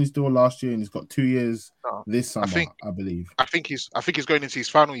 years left on his deal last year, and he's got 2 years No. this I summer, think I believe. I think he's going into his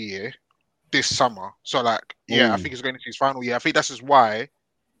final year this summer. So I Oh, think he's going into his final year. I think that's just why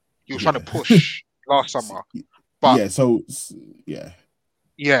he was trying to yeah, push last summer. But yeah. So yeah.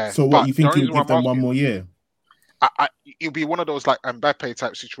 yeah, So what but you the think only he'll reason why give I'm them one asking, more year? it'll be one of those like Mbappe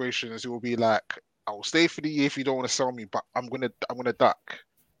type situations. It will be like, I will stay for the year if you don't want to sell me, but I'm gonna duck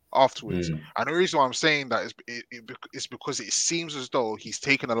afterwards. Mm. And the reason why I'm saying that is because it seems as though he's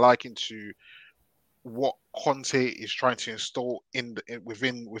taken a liking to what Conte is trying to install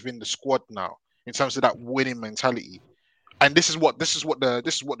within the squad now, in terms of that winning mentality. And this is what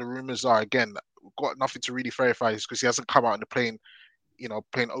the rumors are. Again, got nothing to really verify this because he hasn't come out in the plain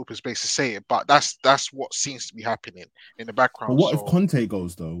open space to say it. But that's what seems to be happening in the But background. what if So Conte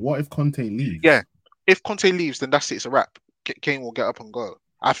goes though? What if Conte yeah, leaves? if Conte leaves, then that's it. It's a wrap. Kane will get up and go.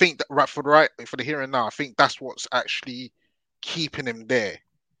 I think that for the here and now, I think that's what's actually keeping him there.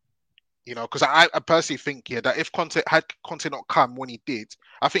 Because I personally think that if Conte not come when he did,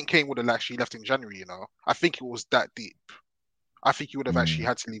 I think Kane would have actually left in January. I think it was that deep. I think he would have actually Mm,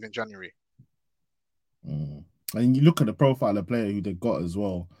 had to leave in January. mm. And you look at the profile of player who they got as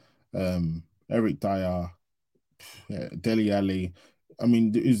well. Eric Dyer, Deli Ali. I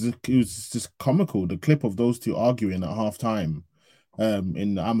mean, it was just comical. The clip of those two arguing at halftime,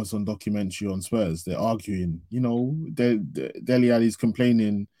 in the Amazon documentary on Spurs, they're arguing. Deli Ali's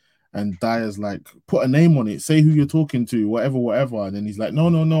complaining, and Dyer's like, put a name on it, say who you're talking to, whatever. And then he's like, no,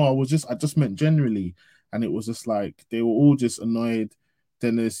 I just meant generally, and it was just like they were all just annoyed.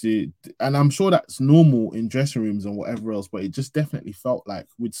 Then and I'm sure that's normal in dressing rooms and whatever else, but it just definitely felt like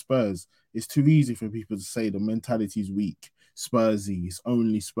with Spurs, it's too easy for people to say the mentality is weak, Spursy, it's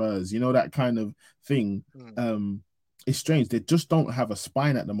only Spurs, that kind of thing. Mm. It's strange. They just don't have a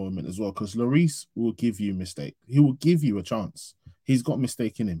spine at the moment as well, because Lloris will give you a mistake. He will give you a chance. He's got a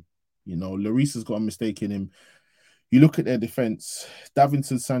mistake in him. Lloris has got a mistake in him. You look at their defense,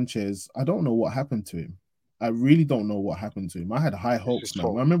 Davinson Sanchez, I don't know what happened to him. I really don't know what happened to him. I had high It's hopes, his man. I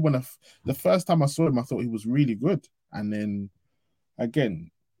fault. remember when the first time I saw him, I thought he was really good. And then,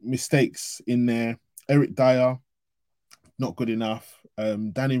 again, mistakes in there. Eric Dyer, not good enough.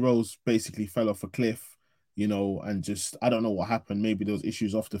 Danny Rose basically fell off a cliff, and just, I don't know what happened. Maybe there was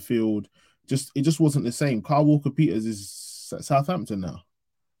issues off the field. It just wasn't the same. Carl Walker-Peters is at Southampton now,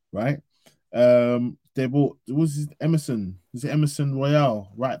 right? They bought, Emerson? Is it Emerson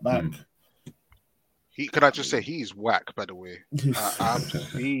Royale right back? Mm. Could I just say he's whack, by the way. He's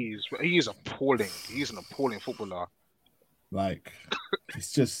appalling. He's an appalling footballer. Like,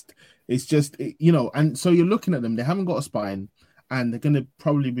 it's just, and so you're looking at them, they haven't got a spine, and they're going to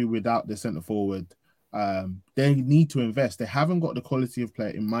probably be without the centre forward. They need to invest. They haven't got the quality of player,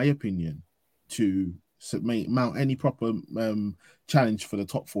 in my opinion, to mount any proper challenge for the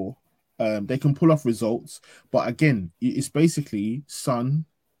top four. They can pull off results, but again, it's basically Son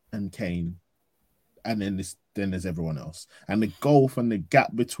and Kane, and then there's everyone else, and the gulf and the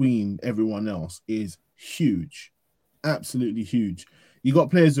gap between everyone else is huge, absolutely huge. You got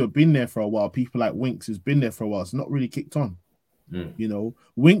players who have been there for a while. People like Winks, who's been there for a while, it's not really kicked on.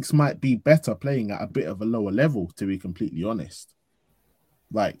 Winks might be better playing at a bit of a lower level, to be completely honest.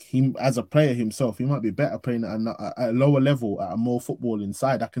 Like him as a player himself, he might be better playing at a lower level, at a more footballing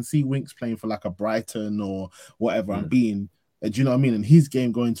side. I can see Winks playing for like a Brighton or whatever, and being, do you know what I mean? And his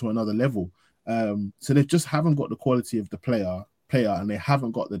game going to another level. So they just haven't got the quality of the player, and they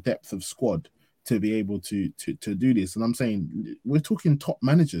haven't got the depth of squad to be able to do this. And I'm saying we're talking top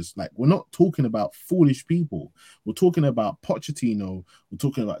managers. Like we're not talking about foolish people. We're talking about Pochettino. We're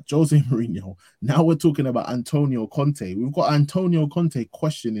talking about Jose Mourinho. Now we're talking about Antonio Conte. We've got Antonio Conte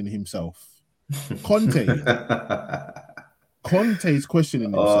questioning himself. Conte is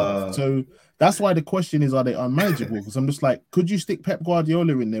questioning himself. So that's why the question is, are they unmanageable? Because I'm just like, could you stick Pep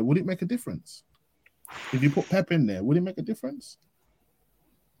Guardiola in there? Would it make a difference? If you put Pep in there, would it make a difference?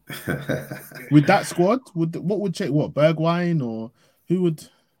 With that squad, what would change? What, Bergwijn or who would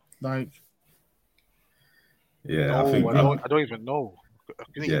like? Yeah, No, I think I don't even know. I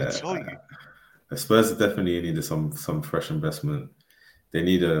couldn't even yeah, tell you. Spurs definitely needed some fresh investment. They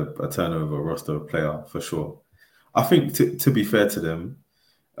need a turnover roster player for sure. I think to be fair to them,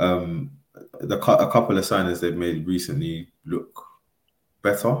 a couple of signings they've made recently look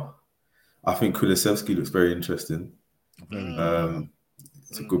better. I think Kulusevski looks very interesting. Very good player.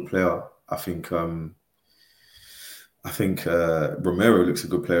 It's a good player. I think Romero looks a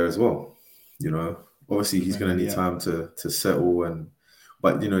good player as well. You know, obviously he's going to need time to settle,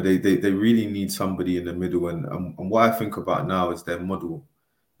 but you know they really need somebody in the middle. And what I think about now is their model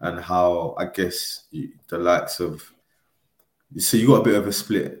and how I guess the likes of. So you got a bit of a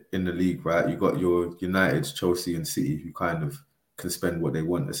split in the league, right? You got your United, Chelsea, and City who kind of can spend what they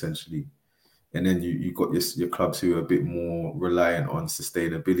want essentially, and then you got your clubs who are a bit more reliant on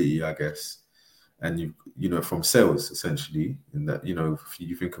sustainability, I guess, and you know from sales essentially. In that if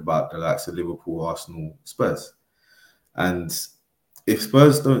you think about the likes of Liverpool, Arsenal, Spurs, and if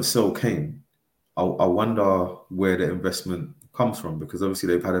Spurs don't sell Kane, I wonder where the investment comes from, because obviously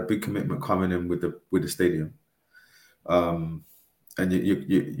they've had a big commitment coming in with the stadium. And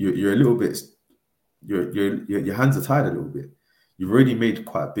you're a little bit, your hands are tied a little bit. You've already made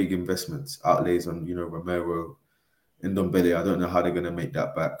quite big investments, outlays on Romero and Ndombele. I don't know how they're going to make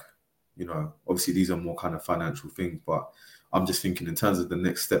that back. Obviously these are more kind of financial things, but I'm just thinking in terms of the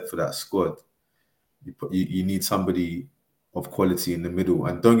next step for that squad, you need somebody of quality in the middle.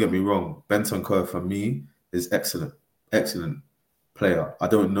 And don't get me wrong, Bentancur for me is excellent player. I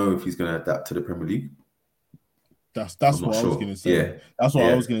don't know if he's going to adapt to the Premier League. That's what I was going to say. Yeah. That's what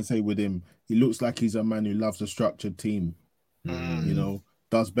I was going to say with him. He looks like he's a man who loves a structured team.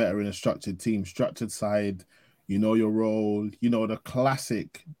 Does better in a structured team, structured side. You know your role. You know the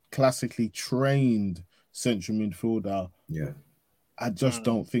classically trained central midfielder. Yeah. I just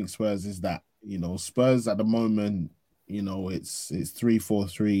don't think Spurs is that. Spurs at the moment, it's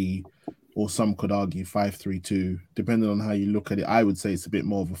 3-4-3, or some could argue 5-3-2, depending on how you look at it. I would say it's a bit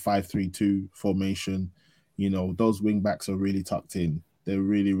more of a 5-3-2 formation. Those wing backs are really tucked in. They're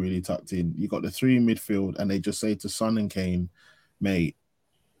really, really tucked in. You got the three in midfield, and they just say to Son and Kane, mate,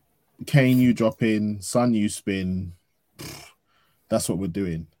 Kane, you drop in, Son, you spin. That's what we're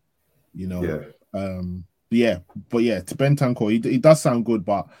doing. But to Bentancur, he does sound good,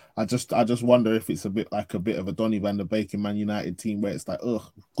 but I just wonder if it's a bit of a Donny van der Beek Man United team where it's like,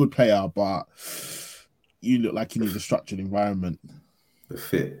 good player, but you look like you need a structured environment. The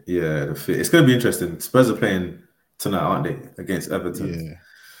fit. It's going to be interesting. Spurs are playing tonight, aren't they, against Everton?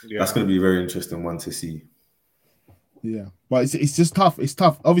 Yeah. That's going to be a very interesting one to see. Yeah, but it's just tough. It's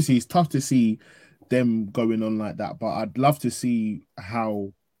tough. Obviously, it's tough to see them going on like that, but I'd love to see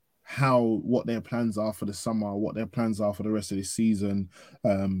what their plans are for the summer, what their plans are for the rest of the season.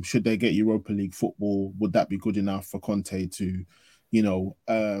 Should they get Europa League football, would that be good enough for Conte to,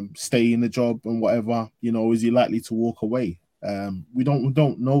 stay in the job and whatever? Is he likely to walk away? We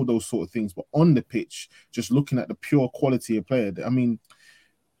don't know those sort of things, but on the pitch, just looking at the pure quality of player, I mean,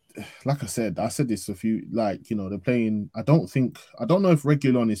 like I said this a few, they're playing. I don't know if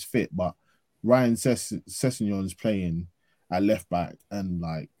Reguilon is fit, but Ryan Sessegnon is playing at left back, and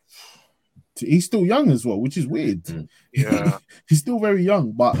he's still young as well, which is weird. Yeah. He's still very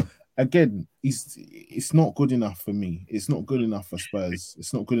young, but again, it's not good enough for me. It's not good enough for Spurs.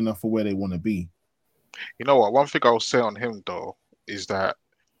 It's not good enough for where they want to be. You know what? One thing I'll say on him though is that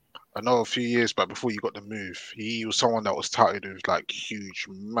I know a few years back, before you got the move, he was someone that was touted with huge,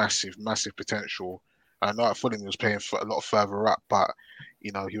 massive potential. I know at Fulham he was playing for a lot further up, but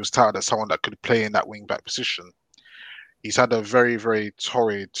he was touted as someone that could play in that wing back position. He's had a very, very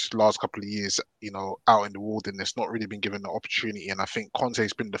torrid last couple of years, out in the wilderness, not really been given the opportunity. And I think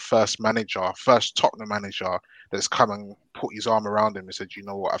Conte's been the first Tottenham manager that's come and put his arm around him and said, you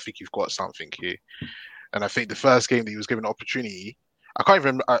know what, I think you've got something here. And I think the first game that he was given the opportunity, I can't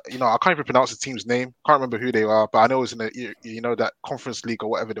even, I can't even pronounce the team's name. Can't remember who they are, but I know it was in that conference league or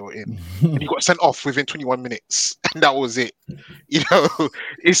whatever they were in. And he got sent off within 21 minutes, and that was it. You know,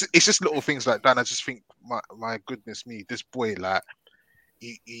 it's just little things like that. And I just think, my goodness me, this boy, like,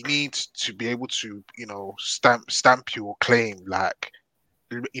 he needs to be able to, stamp you or claim, like,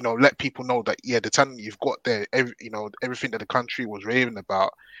 let people know that, yeah, the talent you've got there, everything that the country was raving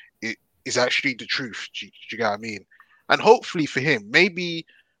about, it is actually the truth. Do you get what I mean? And hopefully for him, maybe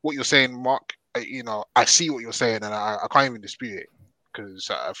what you're saying, Mark, I see what you're saying, and I can't even dispute it, because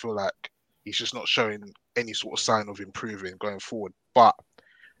I feel like he's just not showing any sort of sign of improving going forward. But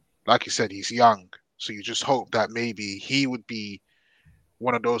like you said, he's young, so you just hope that maybe he would be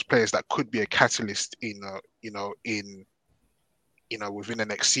one of those players that could be a catalyst within the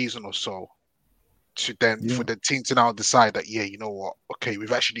next season or so, to then for the team to now decide that, yeah, you know what, okay,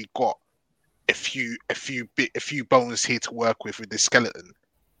 we've actually got a few bones here to work with this skeleton.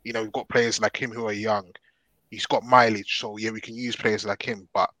 We've got players like him who are young. He's got mileage, so yeah, we can use players like him.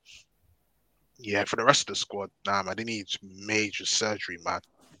 But yeah, for the rest of the squad, nah, man, they need major surgery, man.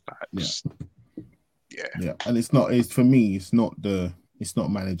 Yeah, and it's for me, it's not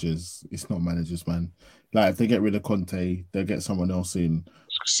managers, man. Like, if they get rid of Conte, they'll get someone else in.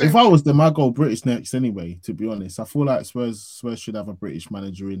 If I was them, I'd go British next anyway, to be honest. I feel like Spurs should have a British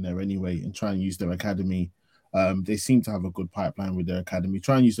manager in there anyway and try and use their academy. They seem to have a good pipeline with their academy.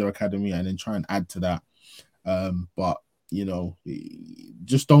 Try and use their academy and then try and add to that. But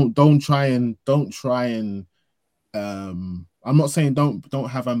just don't try and I'm not saying don't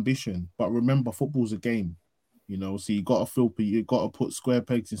have ambition, but remember, football's a game. So you got to put square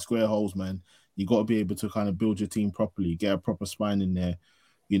pegs in square holes, man. You got to be able to kind of build your team properly, get a proper spine in there.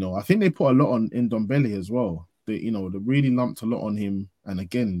 I think they put a lot on Ndombele as well. They really lumped a lot on him. And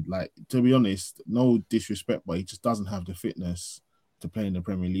again, like, to be honest, no disrespect, but he just doesn't have the fitness to play in the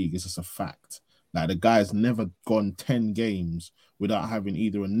Premier League. It's just a fact. Like, the guy's never gone 10 games without having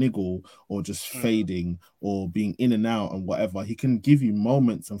either a niggle or just fading or being in and out and whatever. He can give you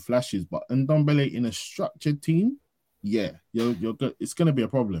moments and flashes, but Ndombele in a structured team, yeah, you're good. It's going to be a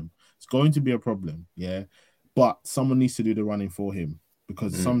problem. It's going to be a problem, yeah. But someone needs to do the running for him,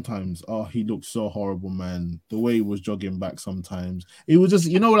 because sometimes, he looks so horrible, man. The way he was jogging back sometimes. It was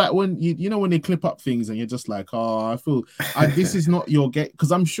just, like when when they clip up things and you're just like, I feel this is not your game.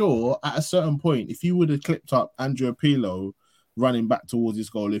 Because I'm sure at a certain point, if you would have clipped up Andrea Pirlo running back towards his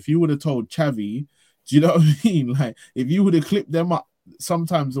goal, if you would have told Xavi, do you know what I mean? Like, if you would have clipped them up,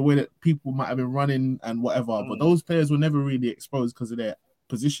 sometimes the way that people might have been running and whatever, but those players were never really exposed because of their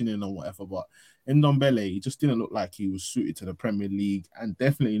positioning or whatever. But Ndombele, he just didn't look like he was suited to the Premier League, and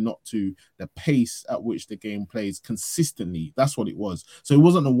definitely not to the pace at which the game plays consistently. That's what it was. So it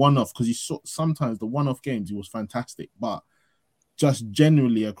wasn't a one-off, because you saw sometimes the one-off games he was fantastic, but just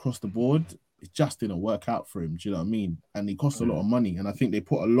generally across the board, it just didn't work out for him. Do you know what I mean? And he cost a lot of money, and I think they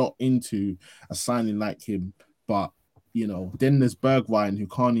put a lot into a signing like him. But then there's Bergwijn, who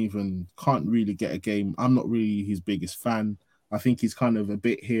can't really get a game. I'm not really his biggest fan. I think he's kind of a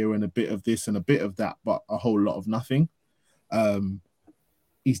bit here and a bit of this and a bit of that, but a whole lot of nothing.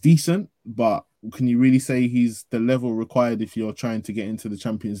 He's decent, but can you really say he's the level required if you're trying to get into the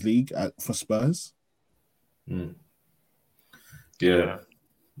Champions League for Spurs? Yeah,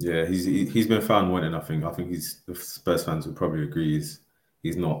 he's been found wanting. I think the Spurs fans would probably agree.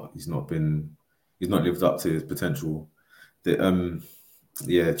 He's not lived up to his potential. Do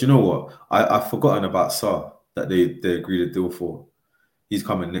you know what? I've forgotten about Sarr, that they agreed a deal for. He's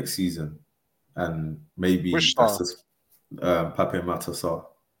coming next season, and maybe Which that's Sarr? just Pape Mata Sarr.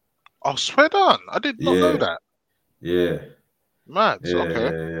 Oh, swear down! I did not know that. Yeah, mad. yeah,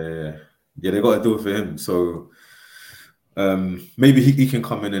 Okay. yeah. They got a deal for him, so maybe he can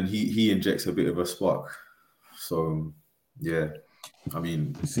come in and he injects a bit of a spark. So yeah, I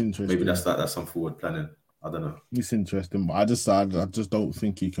mean, it's interesting. Maybe that's some forward planning. I don't know. It's interesting, but I just don't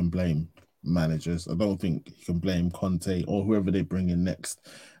think you can blame managers. I don't think you can blame Conte or whoever they bring in next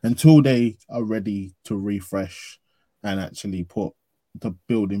until they are ready to refresh and actually put the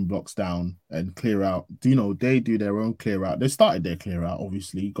building blocks down and clear out. They do their own clear out. They started their clear out,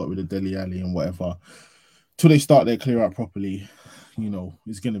 obviously, got rid of Dele Alli and whatever. Till they start their clear out properly,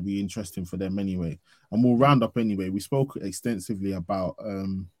 it's going to be interesting for them anyway. And we'll round up anyway. We spoke extensively about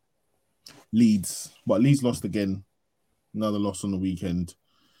Leeds, but Leeds lost again. Another loss on the weekend.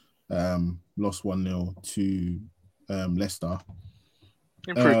 Lost 1-0 to Leicester.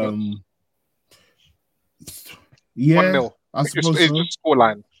 Improvement. Yeah, 1-0. I suppose it's so. just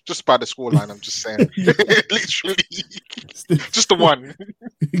scoreline. Just by the scoreline, I'm just saying. Literally. Just the one.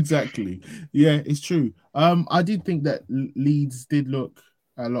 Exactly. Yeah, it's true. I did think that Leeds did look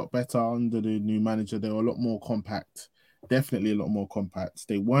a lot better under the new manager. They were a lot more compact. Definitely a lot more compact.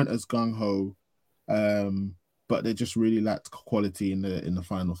 They weren't as gung ho, but they just really lacked quality in the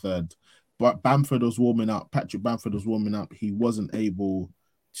final third. But Bamford was warming up. Patrick Bamford was warming up. He wasn't able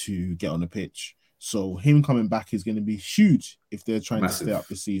to get on the pitch. So him coming back is going to be huge if they're trying to stay up Massive,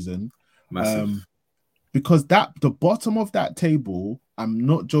 this season. massive. Because that the bottom of that table, I'm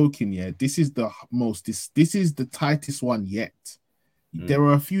not joking. Yeah, this is the most. This is the tightest one yet. There Mm.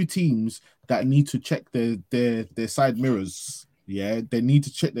 are a few teams that need to check their side mirrors. Yeah, they need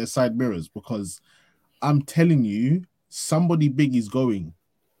to check their side mirrors because I'm telling you, somebody big is going.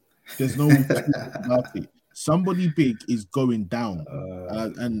 There's no two ways about it. Somebody big is going down,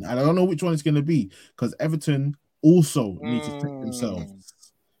 and I don't know which one it's going to be because Everton also need to check themselves. Mm.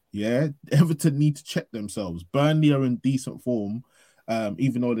 Yeah, Everton need to check themselves. Burnley are in decent form,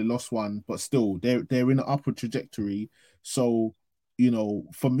 even though they lost one, but still they're in an upward trajectory. So,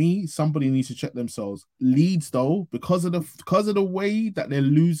 for me, somebody needs to check themselves. Leeds, though, because of the way that they're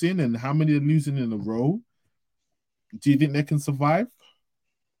losing and how many they're losing in a row, do you think they can survive?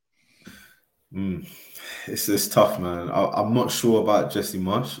 Mm. It's tough, man. I'm not sure about Jesse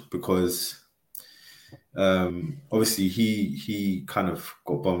Marsh because obviously he kind of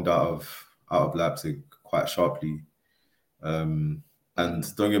got bombed out of Leipzig quite sharply. And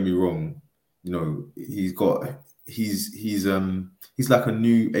don't get me wrong, he's like a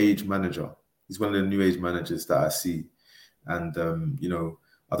new age manager. He's one of the new age managers that I see. And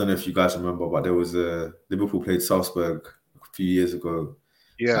I don't know if you guys remember, but there was a Liverpool played Salzburg a few years ago,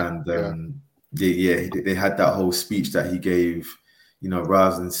 Yeah, and yeah. they had that whole speech that he gave,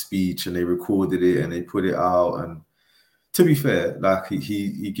 rousing speech, and they recorded it and they put it out. And to be fair, like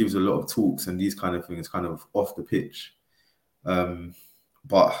he gives a lot of talks and these kind of things, kind of off the pitch.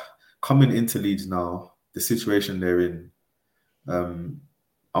 But coming into Leeds now, the situation they're in, I'm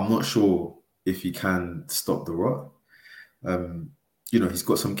not sure if he can stop the rot. He's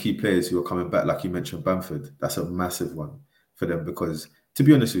got some key players who are coming back, like you mentioned, Bamford. That's a massive one for them because, to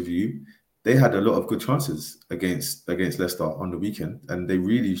be honest with you, they had a lot of good chances against Leicester on the weekend, and they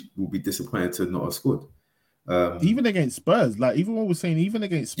really will be disappointed to not have scored. Even against Spurs, like even when we're saying, even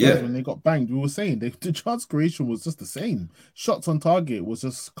against Spurs Yeah, when they got banged, we were saying the chance creation was just the same. Shots on target was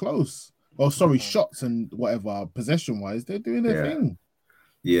just close. Oh, sorry, Mhm. shots and whatever possession wise, they're doing their yeah, thing.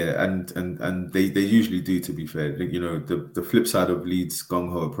 yeah, and they usually do. To be fair, the flip side of Leeds'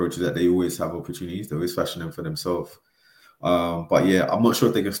 gung ho approach is that they always have opportunities. They always fashion them for themselves. But yeah, I'm not sure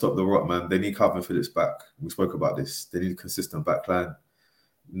if they can stop the rot, man. They need Calvin Phillips back. We spoke about this. They need a consistent back line.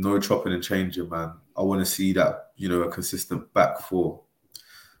 No chopping and changing, man. I want to see that, a consistent back four.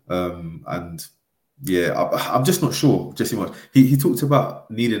 And yeah, I'm just not sure, Jesse much. He talked about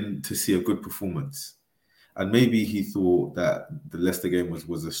needing to see a good performance. And maybe he thought that the Leicester game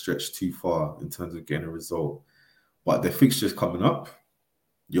was a stretch too far in terms of getting a result. But the fixtures coming up,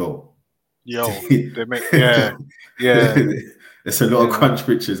 yo, Yo, they make yeah, there's a lot of yeah. crunch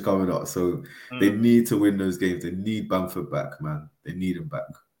pictures coming up. So they Mm. need to win those games. They need Bamford back, man. They need him back.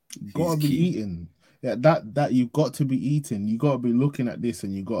 He's Gotta be key. eating. Yeah, that you got to be eating. You got to be looking at this,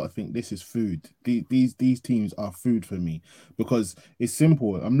 and you got to think this is food. These teams are food for me because it's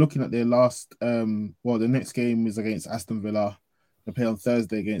simple. I'm looking at their last. Well, the next game is against Aston Villa. They play on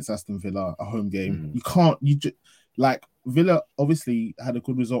Thursday against Aston Villa, a home game. Mm. You can't. You just like Villa. Obviously, had a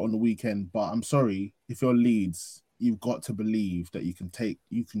good result on the weekend, but I'm sorry if you're Leeds. You've got to believe that you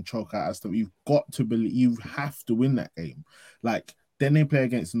can choke out Aston. You've got to believe. You have to win that game. Like then they play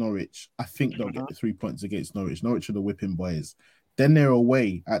against Norwich. I think they'll get Mhm. the 3 points against Norwich. Norwich are the whipping boys. Then they're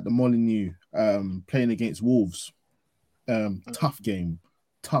away at the Molineux, playing against Wolves. Tough game,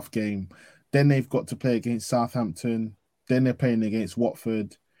 tough game. Then they've got to play against Southampton. Then they're playing against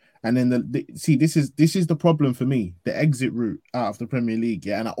Watford. And then see, this is the problem for me. The exit route out of the Premier League,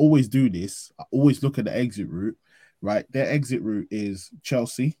 yeah. And I always do this. I always look at the exit route, right? Their exit route is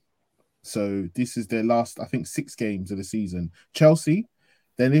Chelsea, so this is their last, I think, 6 games of the season. Chelsea,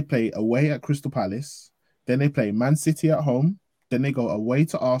 then they play away at Crystal Palace, then they play Man City at home, then they go away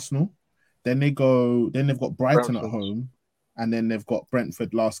to Arsenal, then they've got Brighton at Brentford home, and then they've got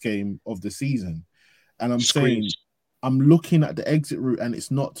Brentford last game of the season. And I'm saying, squeeze. I'm looking at the exit route, and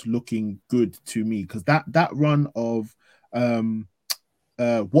it's not looking good to me because that run of um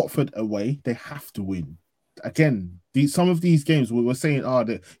Watford away, they have to win. Again, some of these games we were saying,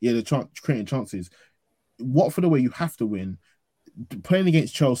 they're creating chances. Watford away, you have to win. Playing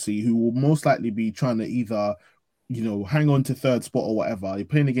against Chelsea, who will most likely be trying to either, hang on to third spot or whatever. You're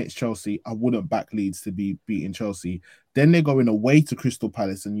playing against Chelsea. I wouldn't back Leeds to be beating Chelsea. Then they're going away to Crystal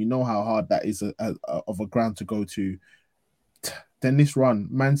Palace, and you know how hard that is of a ground to go to. Then this run,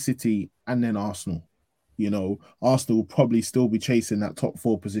 Man City and then Arsenal. Arsenal will probably still be chasing that top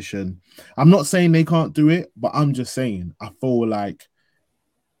 4 position. I'm not saying they can't do it, but I'm just saying I feel like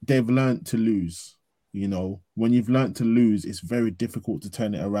they've learned to lose. When you've learned to lose, it's very difficult to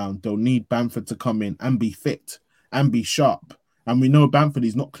turn it around. They'll need Bamford to come in and be fit and be sharp. And we know Bamford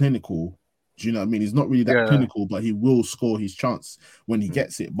is not clinical. Do you know what I mean? He's not really that clinical, but he will score his chance when he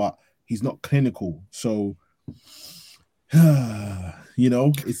gets it. But he's not clinical. So,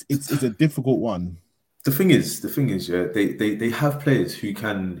 it's a difficult one. The thing is, yeah, they have players who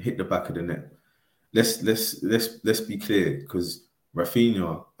can hit the back of the net. Let's be clear, because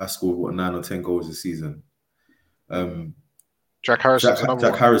Rafinha has scored 9 or 10 goals this season. Jack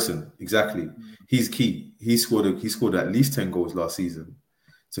Harrison, Harrison, exactly. He's key. He scored at least 10 goals last season.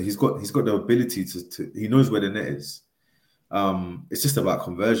 So he's got the ability to he knows where the net is. It's just about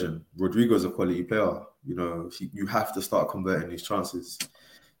conversion. Rodrigo's a quality player. You have to start converting these chances.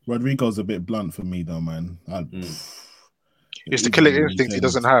 Rodrigo's a bit blunt for me, though, man. It's the killer instinct he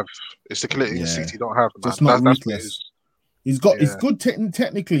doesn't have. It's the killer instinct he don't have, man. Just not ruthless. He's good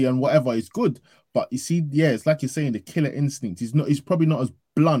technically and whatever. He's good, but you see, it's like you're saying, the killer instinct. He's probably not as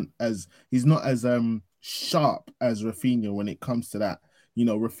blunt as he's not as sharp as Rafinha when it comes to that.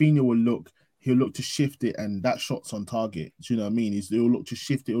 Rafinha he'll look to shift it, and that shot's on target. Do you know what I mean? He'll look to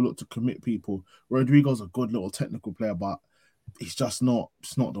shift it. He'll look to commit people. Rodrigo's a good little technical player, but it's just not.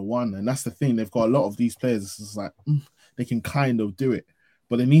 It's not the one, and that's the thing. They've got a lot of these players. It's just like they can kind of do it,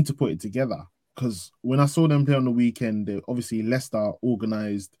 but they need to put it together. Because when I saw them play on the weekend, obviously Leicester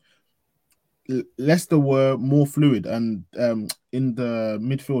organised. Leicester were more fluid, and in the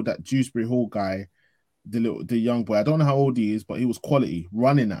midfield, that Dewsbury Hall guy, the young boy, I don't know how old he is, but he was quality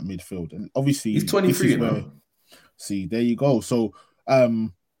running that midfield, and obviously he's 23 now. See, there you go. So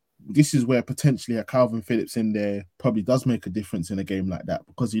this is where potentially a Calvin Phillips in there probably does make a difference in a game like that,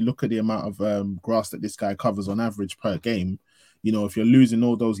 because you look at the amount of grass that this guy covers on average per game. If you're losing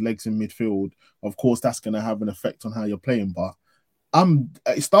all those legs in midfield, of course that's going to have an effect on how you're playing. But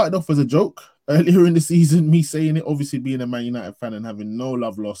it started off as a joke earlier in the season, me saying it, obviously being a Man United fan and having no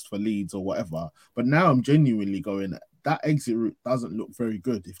love lost for Leeds or whatever. But now I'm genuinely going, that exit route doesn't look very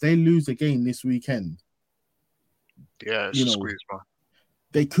good. If they lose again this weekend, it's a squeeze, man.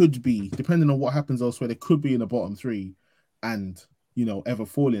 They could be, depending on what happens elsewhere, they could be in the bottom 3 and, ever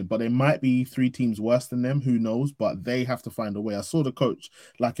falling. But they might be 3 teams worse than them. Who knows? But they have to find a way. I saw the coach,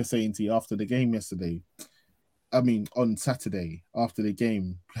 like I was saying to you, after the game on Saturday, after the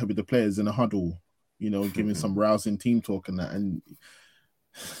game, with the players in a huddle, giving some rousing team talk and that. And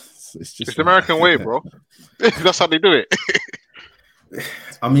it's just... It's the American way, bro. That's how they do it.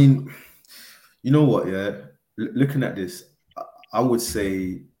 I mean, you know what, yeah? Looking at this, I would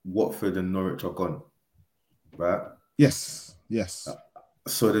say Watford and Norwich are gone, right? Yes.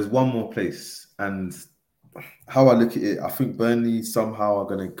 So there's one more place, and how I look at it, I think Burnley somehow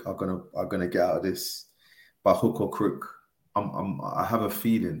are gonna get out of this by hook or crook. I have a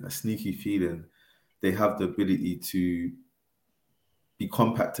sneaky feeling, they have the ability to be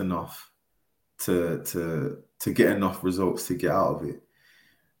compact enough to get enough results to get out of it.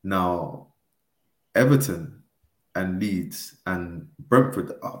 Now, Everton and Leeds and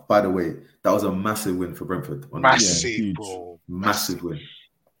Brentford, by the way, that was a massive win for Brentford. Massive, bro. Massive win.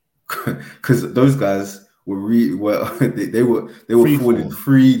 Because those guys were they were falling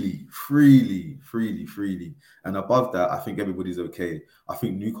freely. And above that, I think everybody's okay. I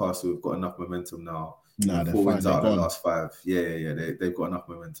think Newcastle have got enough momentum now. They're 4 wins out of the gone. last 5. Yeah. They've got enough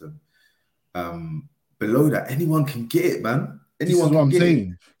momentum. Below that, anyone can get it, man. This is what I'm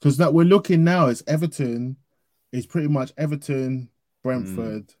saying. Because that we're looking now, it's Everton. It's pretty much Everton,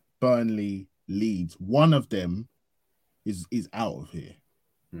 Brentford, Burnley, Leeds. One of them is out of here.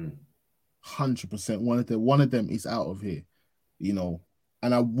 100%. One of them is out of here.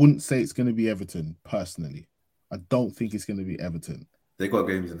 And I wouldn't say it's going to be Everton, personally. I don't think it's going to be Everton. They got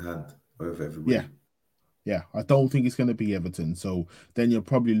games in hand over everybody. Yeah. I don't think it's going to be Everton. So then you're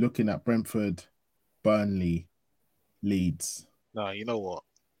probably looking at Brentford, Burnley, Leeds. No, you know what?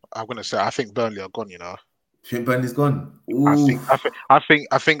 I'm going to say, I think Burnley are gone, Think Burnley's gone. I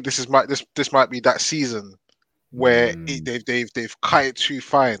think this might be that season where they've cut it too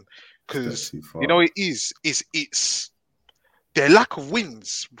fine, because it's their lack of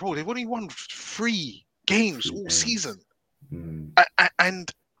wins, bro. They've only won 3 games all season,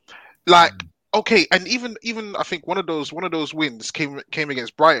 and okay, and even I think one of those wins came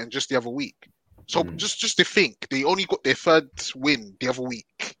against Brighton just the other week. So just to think, they only got their third win the other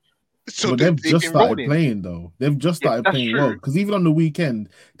week. So Well, they've they've just been started rolling. playing though. They've just Yeah, started that's playing well true. because even on the weekend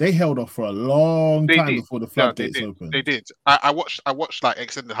they held off for a long They time did. before the No, they floodgates did. They opened. did. I watched like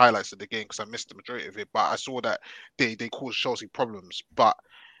extended highlights of the game because I missed the majority of it, but I saw that they caused Chelsea problems. But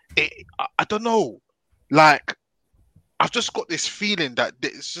I don't know. Like I've just got this feeling that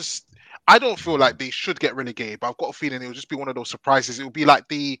it's just. I don't feel like they should get relegated, but I've got a feeling it will just be one of those surprises. It will be like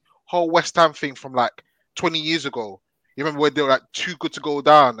the whole West Ham thing from like 20 years ago. You remember when they were like too good to go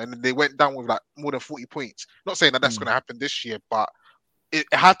down, and then they went down with like more than 40 points. Not saying that that's going to happen this year, but it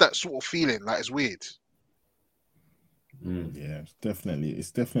had that sort of feeling. Like it's weird. Yeah,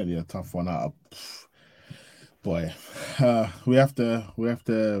 it's definitely a tough one. Boy, we have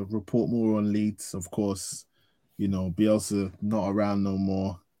to report more on Leeds, of course. You know, Bielsa not around no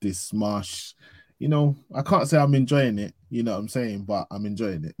more. This Marsh, you know, I can't say I'm enjoying it. You know what I'm saying, but I'm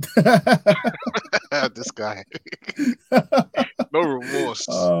enjoying it. This guy, no remorse.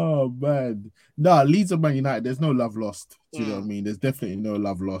 Oh man, no, Leeds and Man United. There's no love lost. Do you know what I Mm, mean? There's definitely no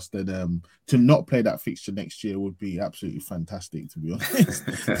love lost. And to not play that fixture next year would be absolutely fantastic. To be honest,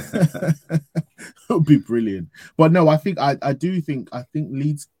 it would be brilliant. But no, I think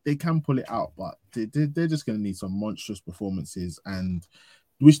Leeds they can pull it out, but they're just going to need some monstrous performances and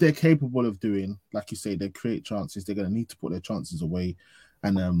which they're capable of doing. Like you say, they create chances. They're going to need to put their chances away,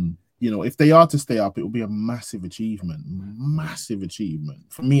 and you know, if they are to stay up, it will be a massive achievement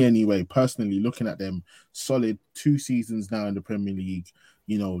for me anyway. Personally, looking at them, solid 2 seasons now in the Premier League.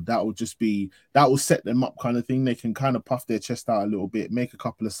 You know, that will set them up kind of thing. They can kind of puff their chest out a little bit, make a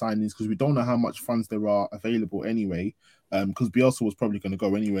couple of signings because we don't know how much funds there are available anyway. Because Bielsa was probably going to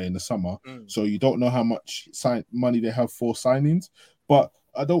go anyway in the summer, mm. so you don't know how much money they have for signings. But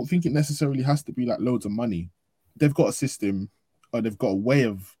I don't think it necessarily has to be like loads of money. They've got a system or they've got a way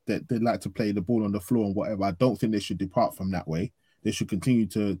of that they like to play the ball on the floor and whatever. I don't think they should depart from that way. They should continue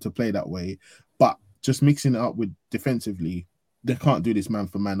to play that way. But just mixing it up with defensively, they can't do this man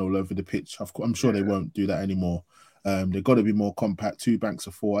for man all over the pitch. I'm sure they won't do that anymore. They've got to be more compact, 2 banks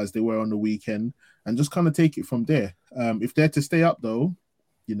of 4 as they were on the weekend, and just kind of take it from there. If they're to stay up though,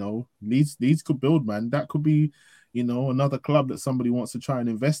 you know, Leeds could build, man. That could be, you know, another club that somebody wants to try and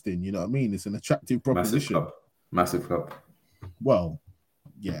invest in. You know what I mean? It's an attractive proposition. Massive club. Well,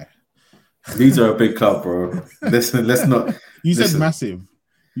 yeah. Leeds are a big club, bro. Let's not. You said listen. massive.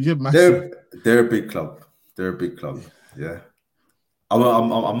 You said massive. They're a big club. They're a big club. Yeah. I'm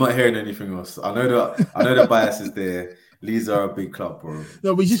not hearing anything else. I know the bias is there. Leeds are a big club, bro.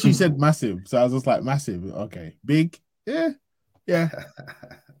 No, but you said massive, so I was just like massive. Okay, big. Yeah.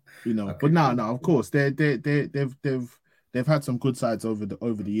 You know, Okay, but no, cool. of course they've had some good sides over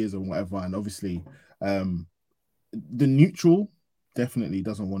the years and whatever, and obviously, the neutral definitely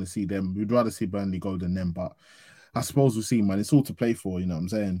doesn't want to see them. We'd rather see Burnley go than them, but I suppose we'll see, man. It's all to play for, you know what I'm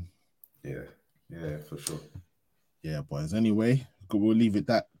saying? Yeah, for sure. Yeah, boys. Anyway, we'll leave it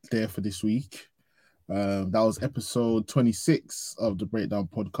there for this week. That was episode 26 of the Breakdown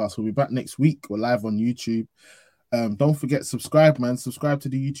Podcast. We'll be back next week. We're live on YouTube. Don't forget, subscribe, man. Subscribe to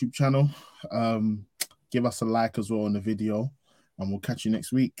the YouTube channel. Give us a like as well on the video, and we'll catch you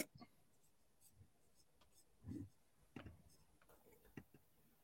next week.